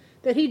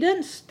 that he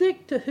doesn't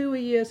stick to who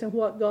he is and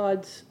what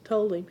God's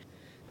told him.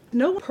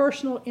 No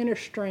personal inner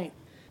strength.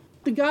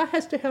 The guy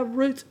has to have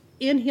roots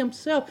in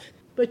himself.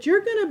 But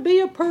you're going to be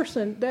a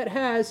person that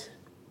has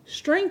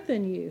strength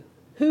in you,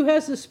 who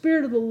has the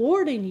Spirit of the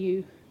Lord in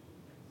you,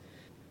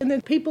 and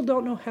then people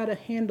don't know how to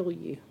handle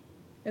you.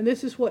 And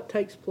this is what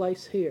takes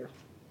place here.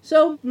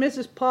 So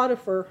Mrs.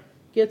 Potiphar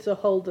gets a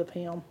hold of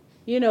him.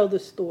 You know the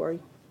story.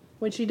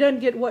 When she doesn't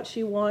get what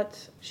she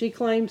wants, she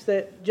claims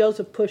that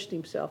Joseph pushed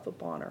himself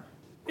upon her.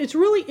 It's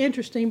really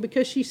interesting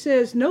because she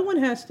says no one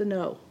has to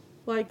know.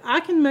 Like, I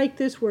can make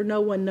this where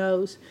no one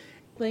knows.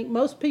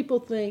 Most people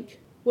think,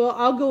 well,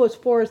 I'll go as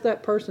far as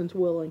that person's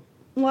willing.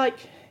 Like,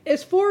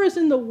 as far as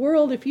in the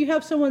world, if you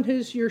have someone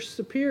who's your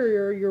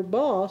superior, your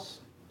boss,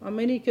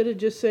 he could have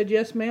just said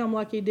yes, ma'am,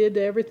 like he did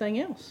to everything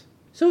else.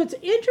 So it's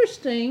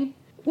interesting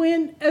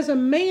when, as a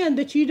man,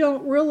 that you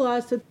don't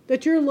realize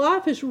that your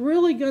life is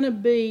really going to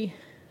be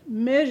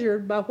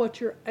measured by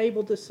what you're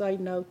able to say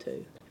no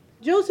to.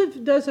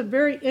 Joseph does a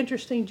very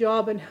interesting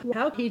job in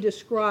how he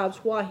describes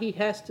why he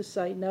has to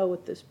say no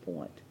at this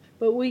point.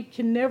 But we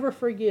can never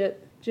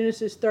forget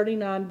Genesis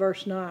 39,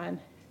 verse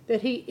 9,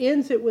 that he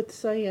ends it with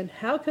saying,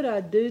 how could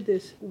I do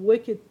this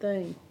wicked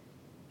thing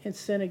and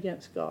sin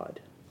against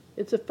God?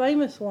 It's a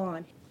famous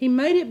line. He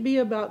made it be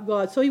about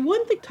God. So he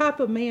wasn't the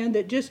type of man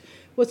that just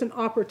was an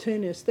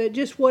opportunist, that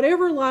just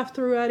whatever life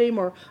threw at him,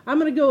 or I'm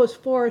going to go as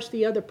far as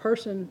the other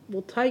person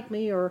will take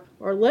me or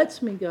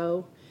lets me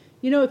go.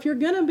 If you're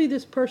going to be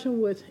this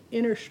person with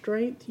inner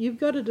strength, you've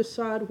got to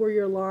decide where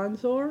your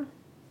lines are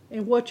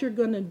and what you're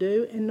going to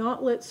do and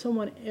not let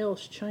someone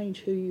else change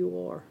who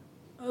you are.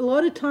 A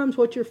lot of times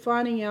what you're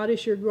finding out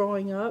as you're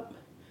growing up,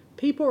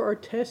 people are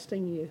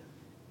testing you.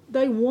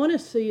 They want to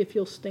see if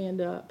you'll stand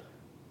up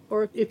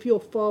or if you'll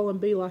fall and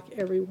be like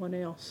everyone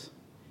else.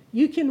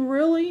 You can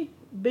really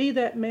be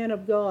that man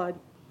of God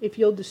if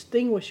you'll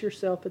distinguish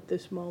yourself at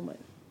this moment.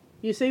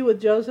 You see,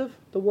 with Joseph,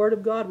 the Word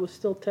of God was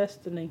still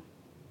testing him.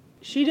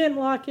 She didn't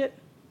like it,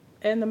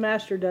 and the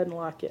master doesn't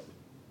like it.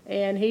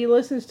 And he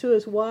listens to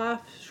his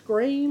wife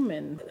scream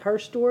and her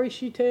story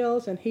she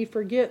tells, and he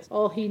forgets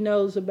all he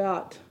knows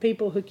about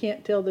people who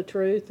can't tell the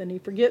truth, and he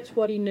forgets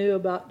what he knew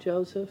about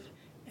Joseph.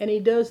 And he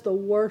does the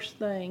worst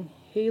thing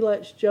He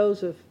lets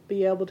Joseph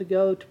be able to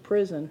go to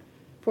prison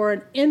for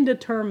an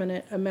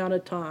indeterminate amount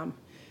of time.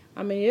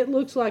 I mean, it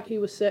looks like he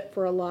was set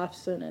for a life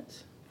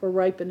sentence for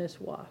raping his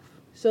wife.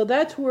 So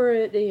that's where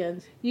it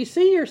ends. You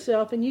see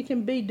yourself and you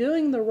can be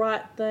doing the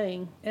right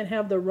thing and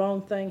have the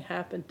wrong thing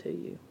happen to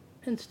you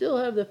and still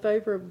have the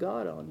favor of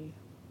God on you.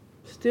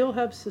 Still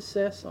have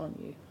success on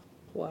you.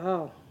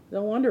 Wow.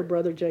 No wonder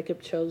Brother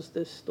Jacob chose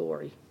this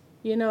story.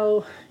 You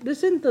know,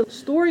 this isn't the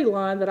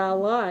storyline that I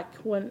like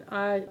when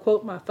I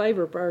quote my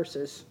favorite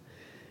verses.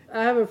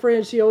 I have a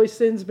friend, she always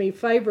sends me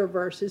favorite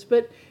verses,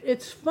 but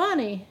it's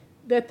funny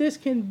that this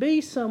can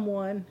be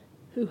someone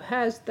who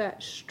has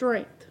that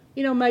strength.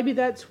 You know, maybe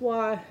that's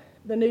why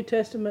the New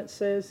Testament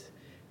says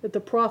that the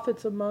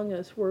prophets among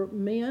us were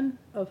men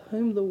of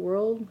whom the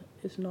world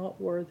is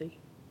not worthy.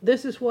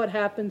 This is what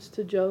happens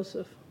to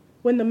Joseph.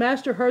 When the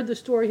master heard the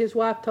story, his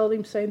wife told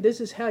him, saying, "This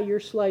is how your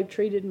slave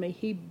treated me."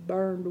 He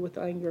burned with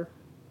anger.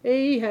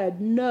 He had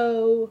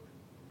no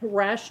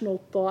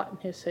rational thought in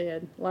his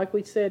head. Like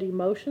we said,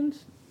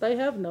 emotions, they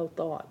have no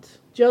thoughts.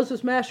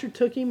 Joseph's master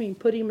took him and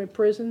put him in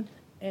prison,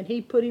 and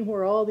he put him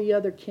where all the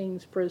other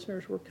king's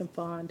prisoners were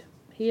confined.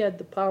 He had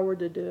the power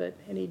to do it,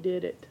 and he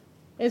did it.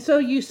 And so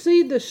you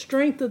see the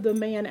strength of the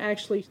man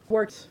actually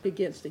works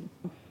against him.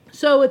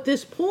 So at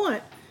this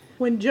point,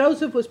 when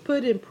Joseph was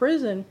put in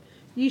prison,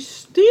 you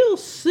still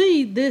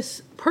see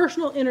this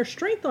personal inner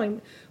strength on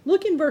him.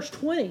 Look in verse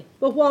 20.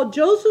 But while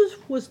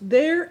Joseph was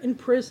there in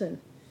prison,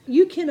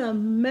 you can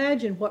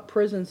imagine what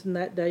prisons in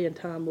that day and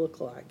time look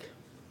like.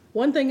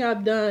 One thing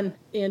I've done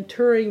in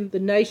touring the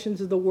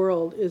nations of the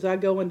world is I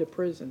go into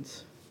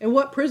prisons. And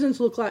what prisons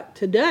look like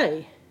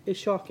today is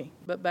shocking.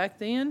 But back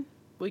then,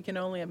 we can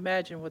only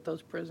imagine what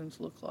those prisons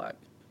look like.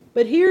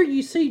 But here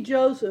you see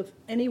Joseph,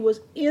 and he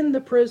was in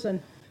the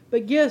prison.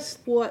 But guess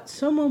what?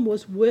 Someone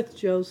was with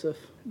Joseph.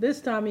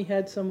 This time he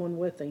had someone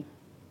with him.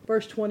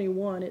 Verse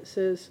 21, it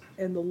says,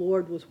 "And the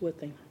Lord was with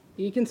him."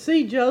 You can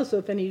see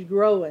Joseph, and he's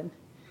growing.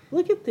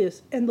 Look at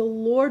this. "And the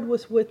Lord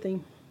was with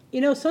him."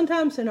 You know,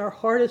 sometimes in our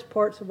hardest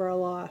parts of our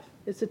life,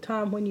 it's the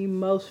time when you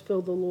most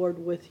feel the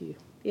Lord with you.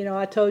 You know,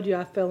 I told you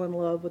I fell in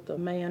love with a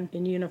man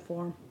in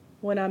uniform.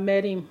 When I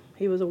met him,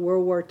 he was a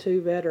World War II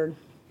veteran.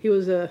 He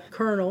was a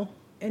colonel,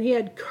 and he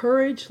had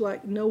courage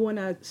like no one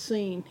I'd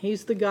seen.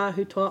 He's the guy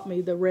who taught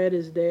me the red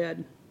is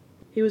dead.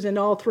 He was in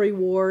all three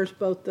wars,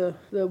 both the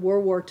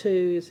World War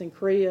II is in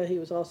Korea. He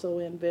was also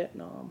in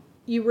Vietnam.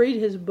 You read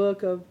his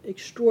book of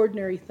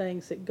extraordinary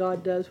things that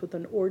God does with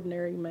an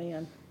ordinary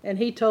man. And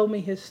he told me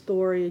his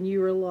story, and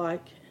you were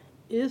like,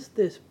 is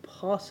this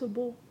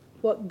possible?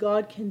 What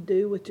God can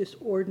do with just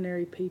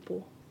ordinary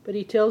people. But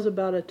he tells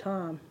about a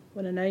time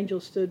when an angel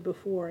stood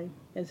before him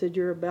and said,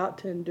 "You're about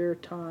to endure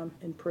time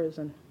in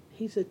prison."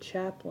 He's a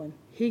chaplain.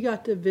 He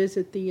got to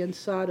visit the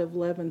inside of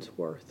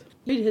Leavenworth.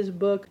 Read his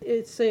book.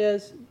 It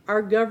says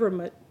our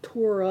government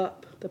tore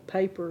up the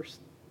papers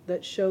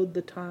that showed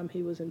the time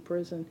he was in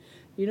prison.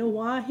 You know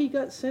why he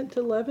got sent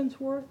to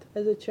Leavenworth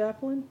as a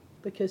chaplain?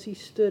 Because he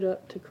stood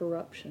up to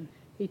corruption.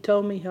 He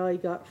told me how he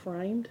got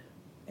framed,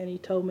 and he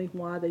told me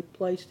why they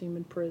placed him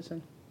in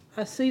prison.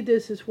 I see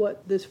this as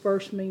what this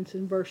verse means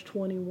in verse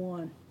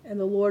 21. "And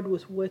the Lord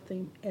was with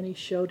him, and he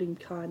showed him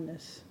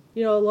kindness."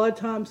 You know, a lot of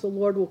times the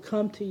Lord will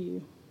come to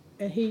you,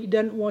 and he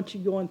doesn't want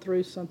you going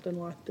through something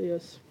like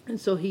this. And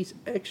so he's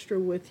extra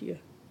with you.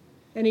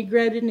 And he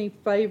granted him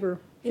favor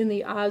in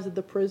the eyes of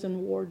the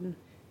prison warden.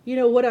 You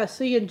know, what I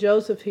see in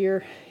Joseph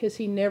here is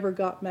he never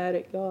got mad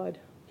at God.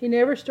 He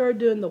never started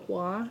doing the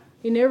why.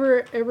 He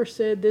never ever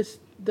said this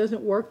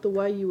doesn't work the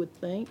way you would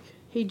think.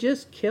 He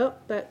just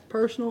kept that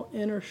personal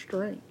inner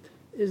strength.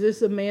 Is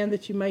this a man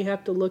that you may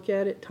have to look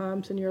at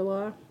times in your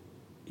life?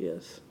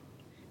 Yes.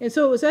 And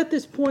so it was at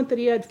this point that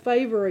he had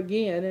favor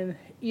again. And,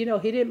 you know,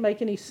 he didn't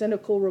make any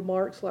cynical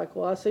remarks like,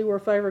 "Well, I see where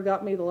favor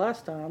got me the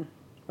last time."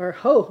 Or,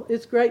 "Oh,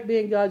 it's great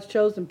being God's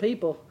chosen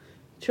people."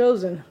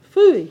 Chosen.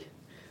 Phooey.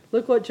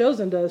 Look what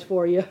chosen does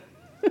for you.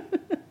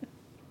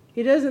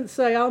 He doesn't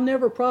say, "I'll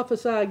never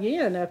prophesy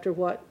again" after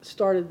what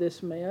started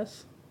this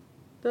mess,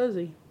 does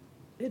he?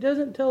 It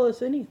doesn't tell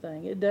us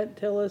anything. It doesn't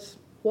tell us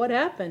what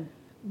happened.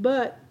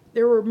 But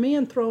there were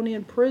men thrown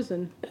in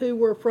prison who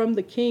were from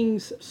the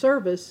king's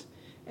service,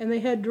 and they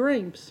had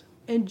dreams.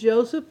 And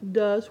Joseph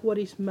does what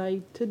he's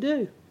made to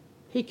do.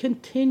 He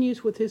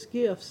continues with his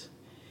gifts.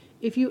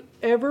 If you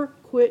ever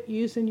quit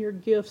using your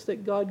gifts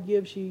that God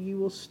gives you, you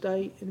will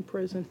stay in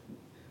prison.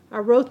 I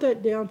wrote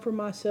that down for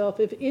myself.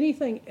 If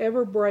anything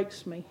ever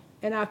breaks me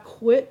and I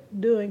quit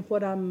doing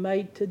what I'm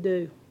made to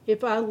do,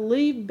 if I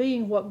leave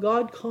being what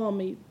God called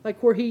me,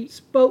 like where he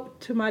spoke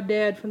to my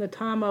dad from the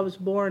time I was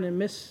born and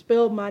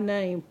misspelled my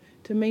name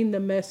to mean the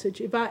message,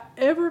 if I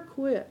ever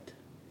quit,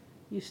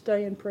 you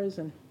stay in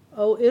prison.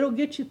 Oh, it'll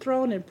get you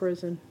thrown in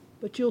prison,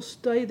 but you'll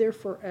stay there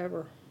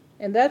forever.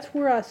 And that's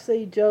where I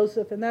see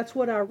Joseph, and that's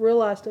what I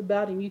realized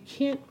about him. You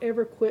can't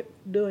ever quit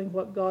doing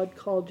what God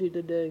called you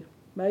to do.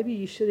 Maybe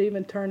you should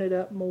even turn it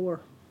up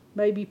more.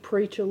 Maybe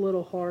preach a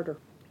little harder.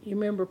 You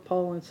remember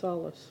Paul and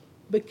Silas?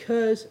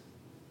 Because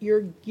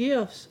your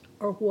gifts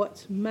are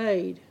what's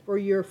made for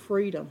your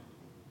freedom.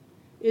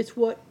 It's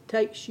what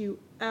takes you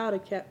out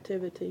of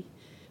captivity.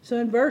 So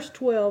in verse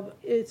 12,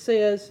 it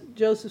says,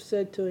 Joseph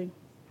said to him,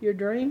 your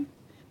dream,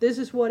 this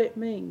is what it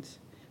means.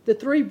 The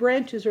 3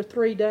 branches are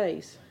 3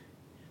 days.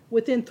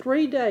 Within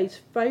 3 days,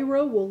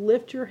 Pharaoh will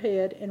lift your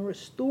head and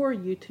restore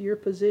you to your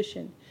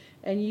position,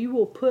 and you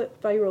will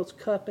put Pharaoh's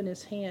cup in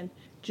his hand,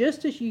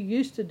 just as you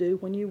used to do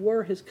when you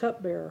were his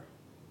cupbearer.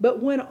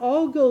 But when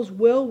all goes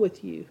well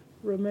with you,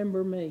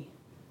 remember me.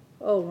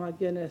 Oh my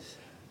goodness.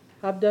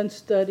 I've done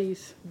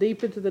studies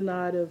deep into the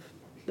night of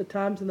the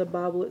times in the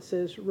Bible it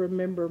says,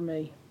 remember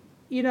me.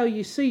 You know,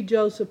 you see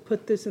Joseph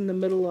put this in the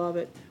middle of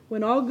it.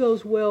 When all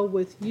goes well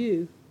with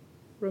you,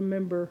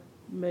 remember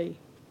me.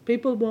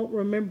 People won't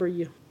remember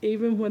you,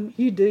 even when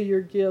you do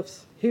your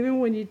gifts, even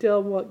when you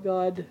tell them what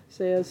God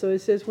says. So it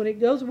says, when it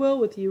goes well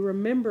with you,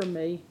 remember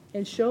me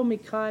and show me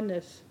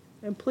kindness.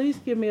 And please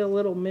give me a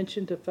little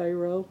mention to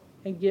Pharaoh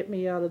and get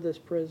me out of this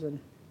prison.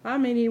 I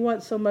mean, he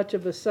wasn't so much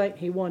of a saint,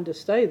 he wanted to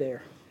stay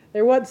there.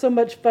 There wasn't so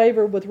much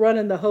favor with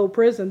running the whole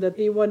prison that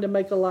he wanted to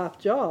make a life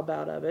job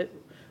out of it,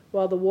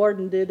 while the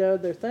warden did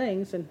other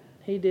things and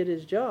he did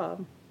his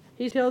job.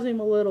 He tells him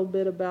a little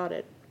bit about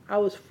it. I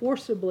was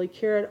forcibly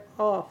carried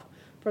off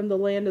from the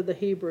land of the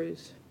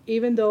Hebrews,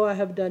 even though I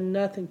have done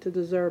nothing to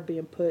deserve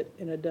being put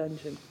in a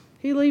dungeon.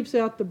 He leaves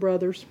out the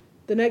brothers.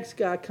 The next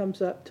guy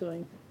comes up to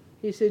him.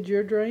 He said,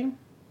 your dream,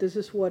 this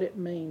is what it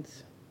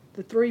means.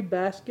 The 3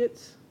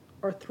 baskets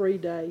are 3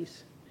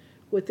 days.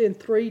 Within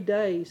 3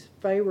 days,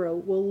 Pharaoh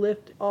will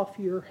lift off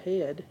your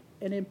head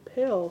and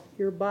impale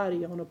your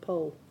body on a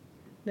pole.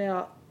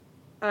 Now,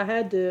 I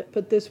had to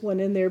put this one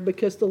in there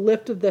because the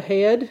lift of the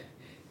head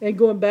and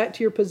going back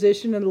to your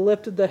position and the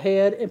lift of the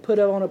head and put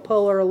it on a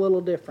pole are a little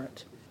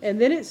different.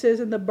 And then it says,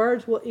 and the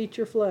birds will eat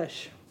your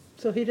flesh.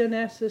 So he didn't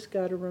ask this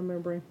guy to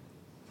remember him.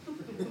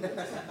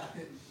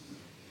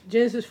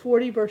 Genesis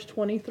 40, verse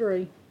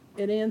 23,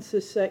 it ends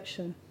this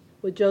section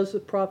with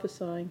Joseph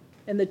prophesying.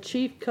 And the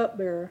chief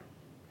cupbearer,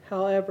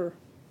 however,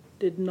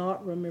 did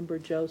not remember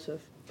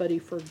Joseph, but he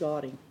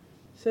forgot him.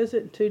 It says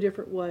it in 2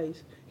 different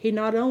ways. He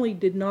not only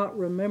did not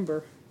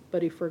remember,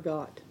 but he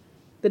forgot.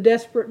 The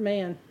desperate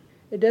man.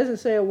 It doesn't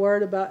say a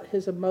word about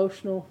his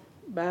emotional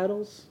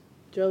battles,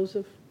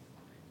 Joseph.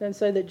 It doesn't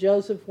say that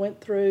Joseph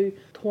went through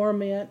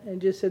torment and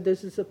just said,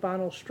 this is the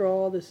final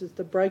straw, this is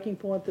the breaking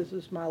point, this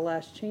is my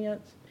last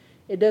chance.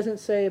 It doesn't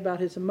say about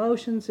his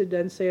emotions, it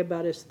doesn't say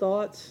about his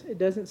thoughts, it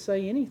doesn't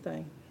say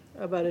anything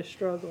about his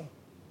struggle.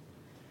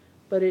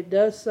 But it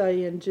does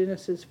say in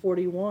Genesis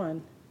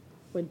 41,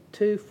 when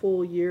 2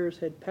 full years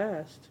had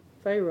passed,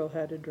 Pharaoh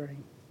had a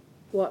dream.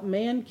 What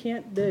man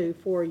can't do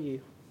for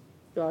you,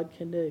 God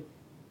can do.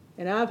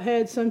 And I've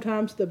had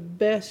sometimes the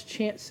best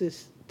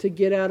chances to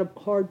get out of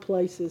hard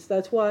places.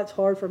 That's why it's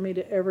hard for me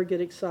to ever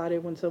get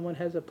excited when someone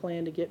has a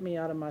plan to get me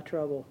out of my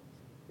trouble.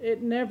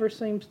 It never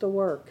seems to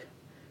work,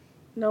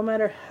 no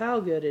matter how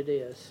good it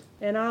is.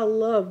 And I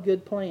love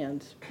good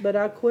plans, but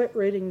I quit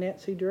reading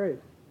Nancy Drew.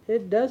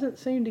 It doesn't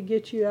seem to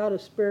get you out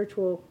of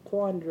spiritual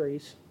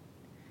quandaries.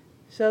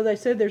 So they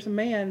said there's a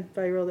man,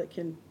 Pharaoh, that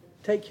can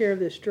take care of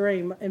this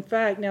dream. In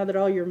fact, now that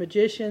all your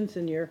magicians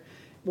and your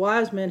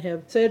wise men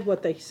have said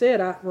what they said,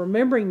 I'm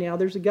remembering now,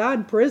 there's a guy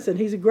in prison.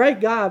 He's a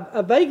great guy.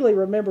 I vaguely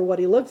remember what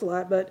he looks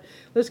like, but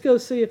let's go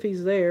see if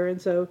he's there.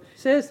 And so it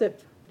says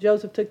that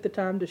Joseph took the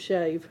time to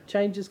shave,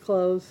 change his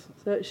clothes.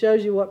 So it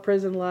shows you what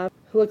prison life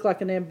looked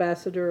like, an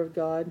ambassador of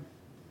God.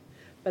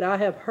 But I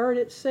have heard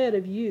it said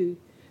of you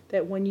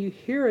that when you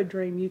hear a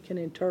dream, you can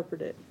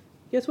interpret it.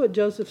 Guess what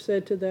Joseph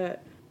said to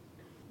that?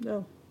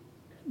 No.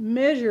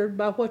 Measured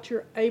by what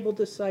you're able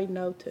to say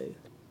no to.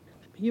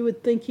 You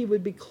would think he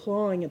would be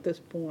clawing at this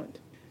point.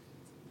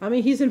 I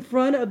mean, he's in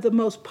front of the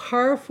most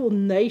powerful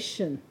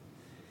nation.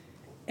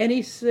 And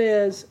he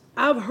says,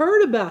 I've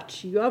heard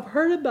about you. I've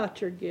heard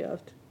about your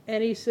gift.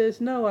 And he says,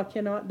 no, I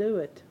cannot do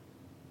it.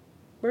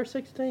 Verse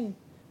 16.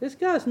 This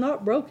guy's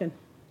not broken.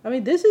 I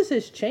mean, this is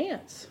his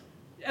chance.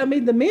 I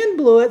mean, the men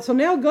blew it, so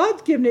now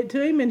God's giving it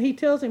to him, and he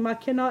tells him, I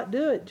cannot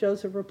do it.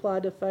 Joseph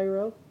replied to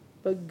Pharaoh,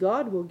 but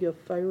God will give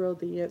Pharaoh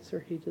the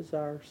answer he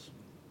desires.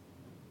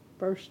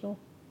 Personal,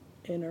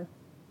 inner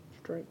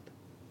strength.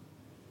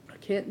 I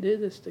can't do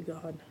this to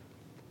God.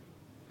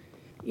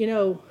 You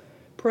know,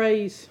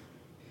 praise,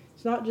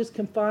 it's not just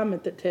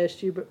confinement that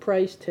tests you, but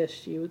praise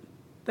tests you.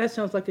 That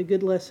sounds like a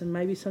good lesson.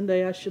 Maybe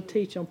someday I should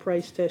teach on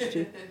praise test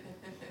you.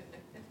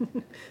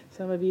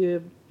 Some of you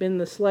have been in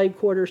the slave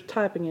quarters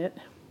typing it.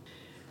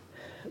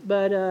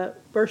 But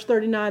verse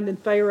 39, then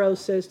Pharaoh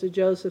says to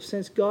Joseph,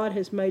 since God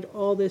has made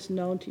all this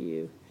known to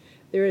you,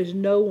 there is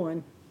no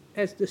one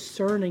as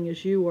discerning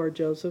as you are,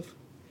 Joseph.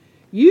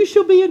 You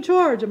shall be in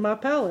charge of my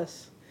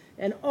palace,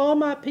 and all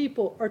my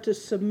people are to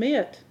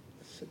submit,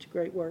 such a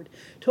great word,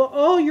 to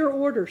all your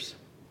orders.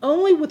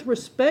 Only with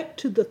respect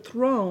to the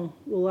throne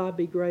will I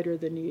be greater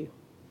than you.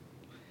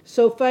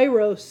 So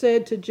Pharaoh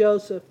said to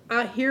Joseph,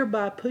 I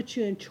hereby put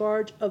you in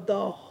charge of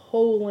the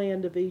whole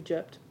land of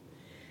Egypt.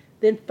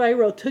 Then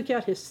Pharaoh took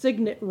out his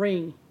signet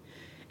ring,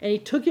 and he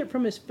took it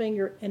from his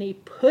finger, and he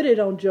put it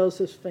on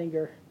Joseph's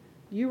finger.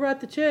 You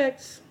write the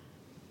checks.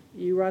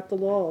 You write the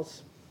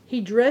laws. He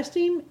dressed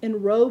him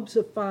in robes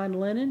of fine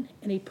linen,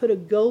 and he put a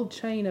gold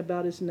chain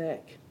about his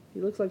neck.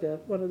 He looks like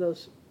one of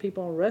those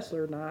people on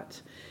wrestler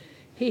nights.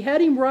 He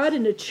had him ride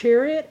in a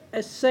chariot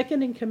as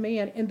second in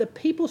command, and the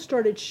people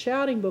started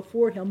shouting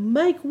before him,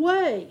 "Make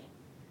way!"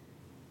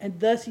 And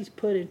thus he's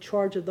put in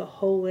charge of the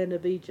whole land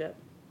of Egypt.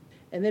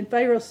 And then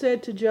Pharaoh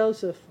said to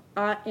Joseph,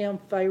 "I am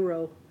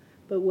Pharaoh,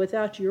 but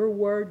without your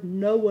word,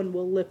 no one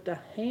will lift a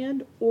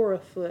hand or a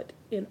foot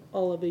in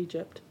all of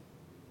Egypt."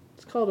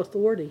 It's called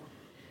authority.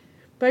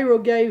 Pharaoh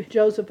gave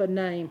Joseph a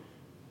name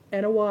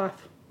and a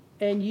wife,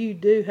 and you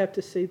do have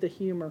to see the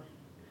humor.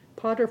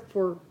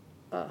 Potiphar,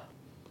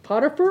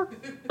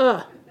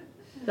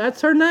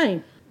 that's her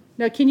name.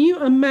 Now, can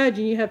you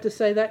imagine you have to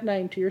say that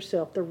name to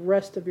yourself the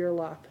rest of your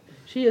life?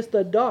 She is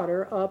the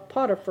daughter of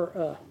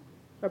Potiphar,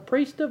 a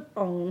priest of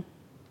On,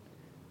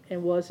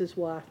 and was his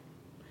wife.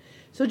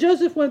 So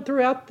Joseph went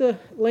throughout the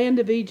land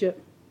of Egypt.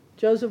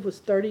 Joseph was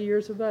 30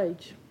 years of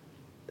age,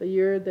 the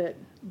year that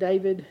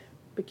David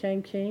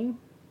became king,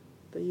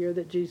 the year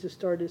that Jesus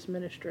started his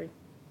ministry,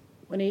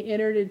 when he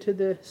entered into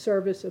the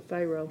service of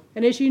Pharaoh.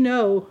 And as you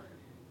know,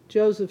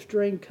 Joseph's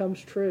dream comes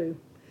true.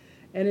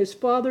 And his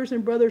fathers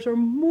and brothers are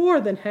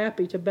more than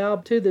happy to bow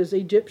to this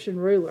Egyptian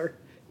ruler.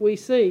 We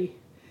see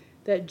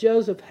that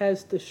Joseph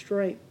has the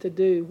strength to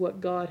do what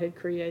God had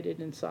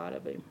created inside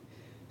of him.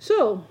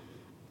 So,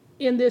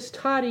 in this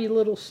tidy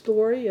little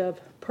story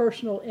of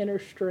personal inner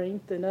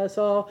strength and us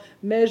all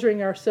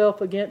measuring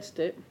ourselves against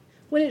it,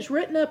 when it's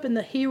written up in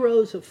the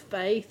heroes of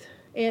faith,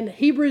 and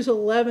Hebrews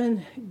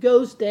 11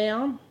 goes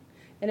down,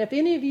 and if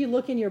any of you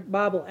look in your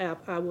Bible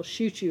app, I will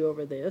shoot you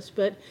over this,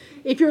 but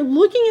if you're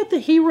looking at the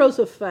heroes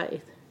of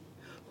faith,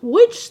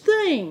 which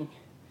thing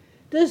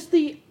does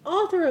the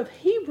author of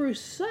Hebrews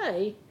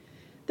say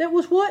that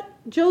was what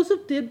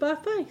Joseph did by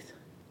faith?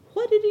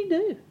 What did he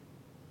do?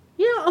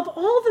 Yeah, of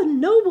all the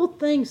noble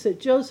things that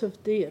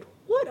Joseph did,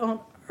 what on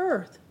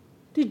earth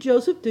did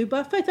Joseph do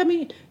by faith? I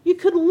mean, you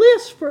could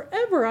list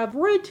forever. I've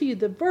read to you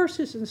the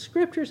verses and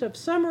scriptures. I've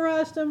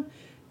summarized them.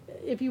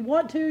 If you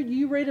want to,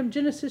 you read them,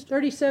 Genesis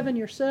 37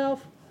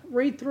 yourself.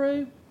 Read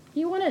through.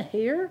 You want to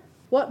hear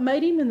what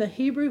made him in the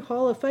Hebrew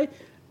Hall of Faith?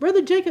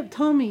 Brother Jacob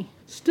told me,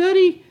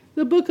 study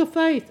the book of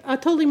faith. I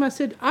told him, I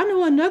said, I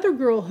know another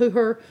girl who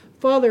her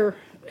father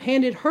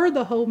handed her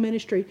the whole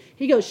ministry.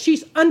 He goes,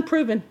 she's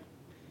unproven.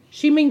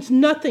 She means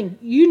nothing.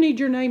 You need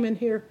your name in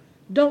here.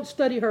 Don't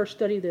study her,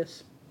 study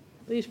this.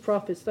 These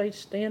prophets, they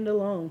stand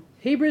alone.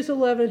 Hebrews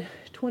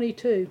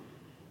 11:22.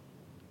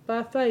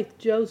 By faith,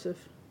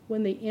 Joseph,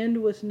 when the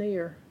end was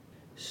near,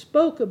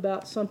 spoke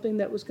about something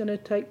that was going to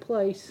take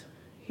place.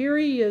 Here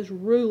he is,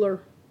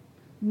 ruler.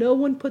 No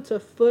one puts a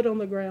foot on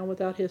the ground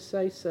without his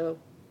say-so.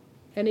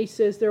 And he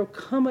says, there'll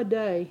come a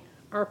day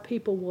our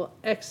people will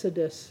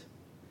exodus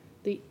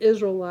the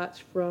Israelites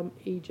from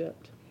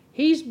Egypt.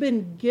 He's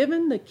been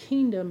given the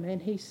kingdom,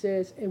 and he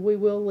says, and we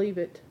will leave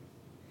it.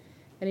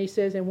 And he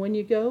says, and when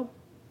you go,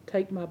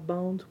 take my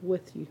bones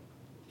with you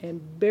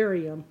and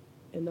bury them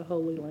in the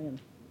Holy Land.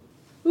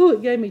 Ooh,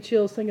 it gave me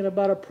chills thinking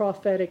about a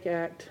prophetic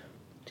act.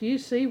 Do you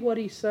see what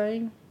he's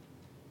saying?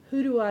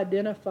 Who do I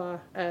identify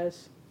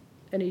as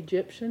an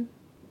Egyptian?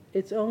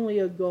 It's only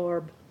a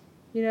garb.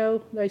 You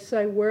know, they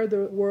say wear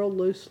the world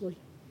loosely.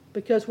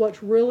 Because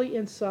what's really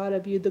inside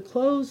of you, the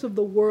clothes of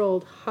the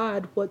world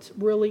hide what's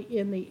really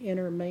in the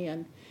inner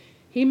man.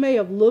 He may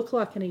have looked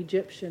like an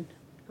Egyptian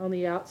on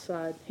the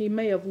outside. He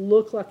may have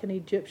looked like an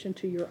Egyptian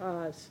to your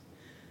eyes.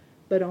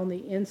 But on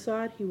the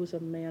inside, he was a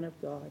man of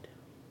God.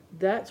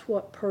 That's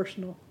what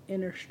personal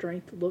inner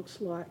strength looks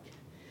like.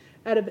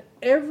 Out of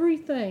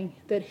everything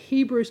that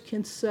Hebrews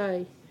can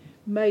say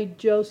made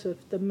Joseph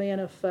the man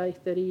of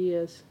faith that he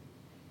is,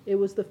 it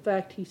was the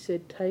fact he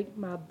said, take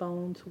my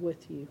bones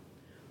with you.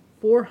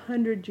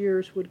 400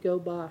 years would go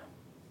by,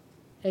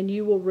 and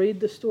you will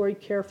read the story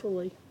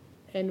carefully,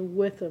 and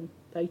with them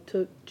they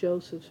took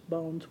Joseph's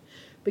bones.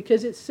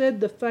 Because it said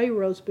the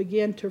Pharaohs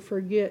began to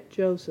forget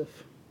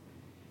Joseph,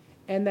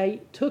 and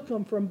they took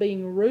him from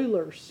being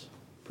rulers,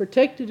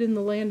 protected in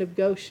the land of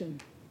Goshen,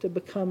 to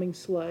becoming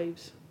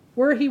slaves.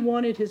 Where he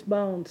wanted his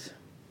bones.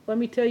 Let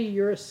me tell you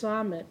your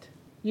assignment.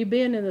 You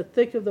being in the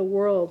thick of the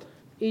world,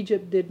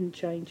 Egypt didn't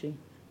change him.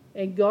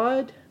 And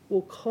God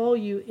will call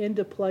you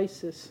into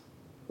places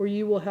where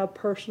you will have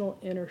personal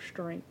inner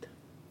strength.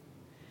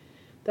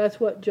 That's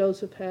what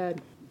Joseph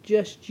had.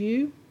 Just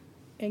you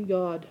and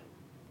God.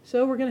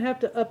 So we're going to have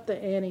to up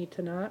the ante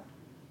tonight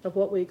of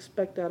what we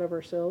expect out of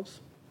ourselves.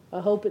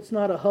 I hope it's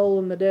not a hole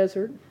in the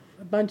desert,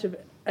 a bunch of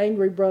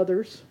angry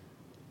brothers,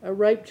 a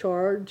rape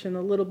charge, and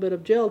a little bit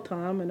of jail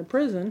time in a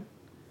prison.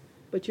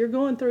 But you're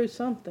going through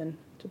something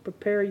to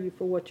prepare you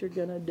for what you're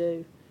going to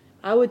do.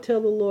 I would tell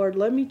the Lord,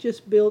 let me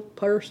just build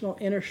personal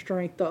inner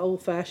strength the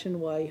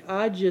old-fashioned way.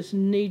 I just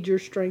need your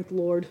strength,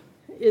 Lord.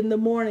 In the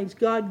mornings,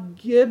 God,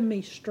 give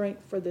me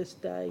strength for this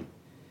day.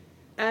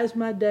 As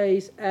my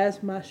days,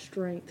 as my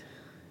strength.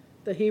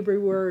 The Hebrew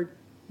word,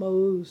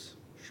 mouz,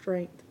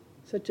 strength.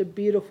 Such a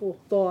beautiful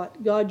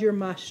thought. God, you're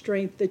my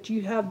strength, that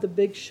you have the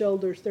big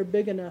shoulders. They're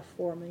big enough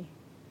for me.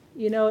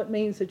 You know, it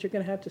means that you're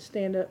going to have to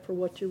stand up for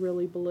what you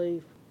really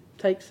believe.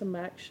 take some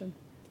action.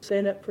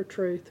 Stand up for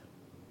truth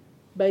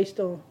based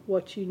on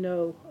what you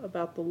know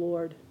about the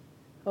Lord.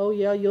 Oh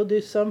yeah, you'll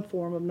do some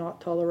form of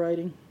not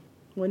tolerating.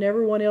 When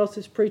everyone else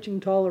is preaching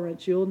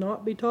tolerance, you'll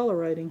not be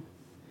tolerating.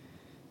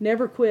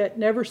 Never quit,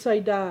 never say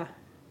die.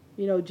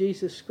 You know,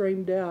 Jesus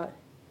screamed out,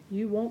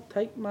 "You won't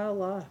take my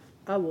life.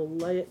 I will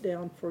lay it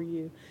down for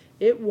you."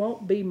 It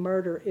won't be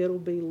murder, it'll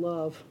be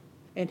love.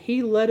 And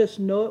he let us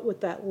know it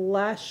with that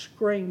last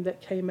scream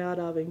that came out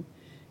of him.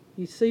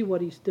 You see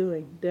what he's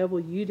doing. Devil,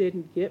 you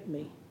didn't get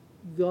me.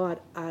 God,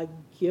 I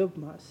give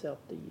myself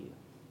to you.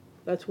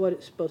 That's what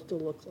it's supposed to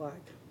look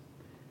like.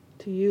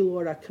 To you,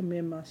 Lord, I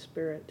commend my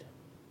spirit.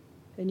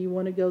 And you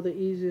want to go the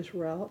easiest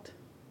route.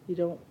 You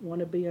don't want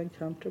to be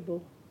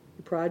uncomfortable.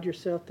 You pride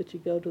yourself that you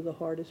go to the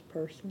hardest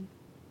person.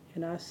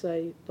 And I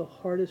say the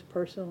hardest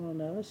person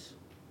on us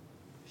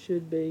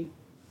should be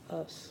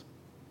us.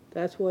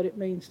 That's what it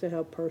means to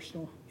have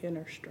personal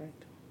inner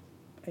strength.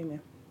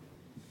 Amen.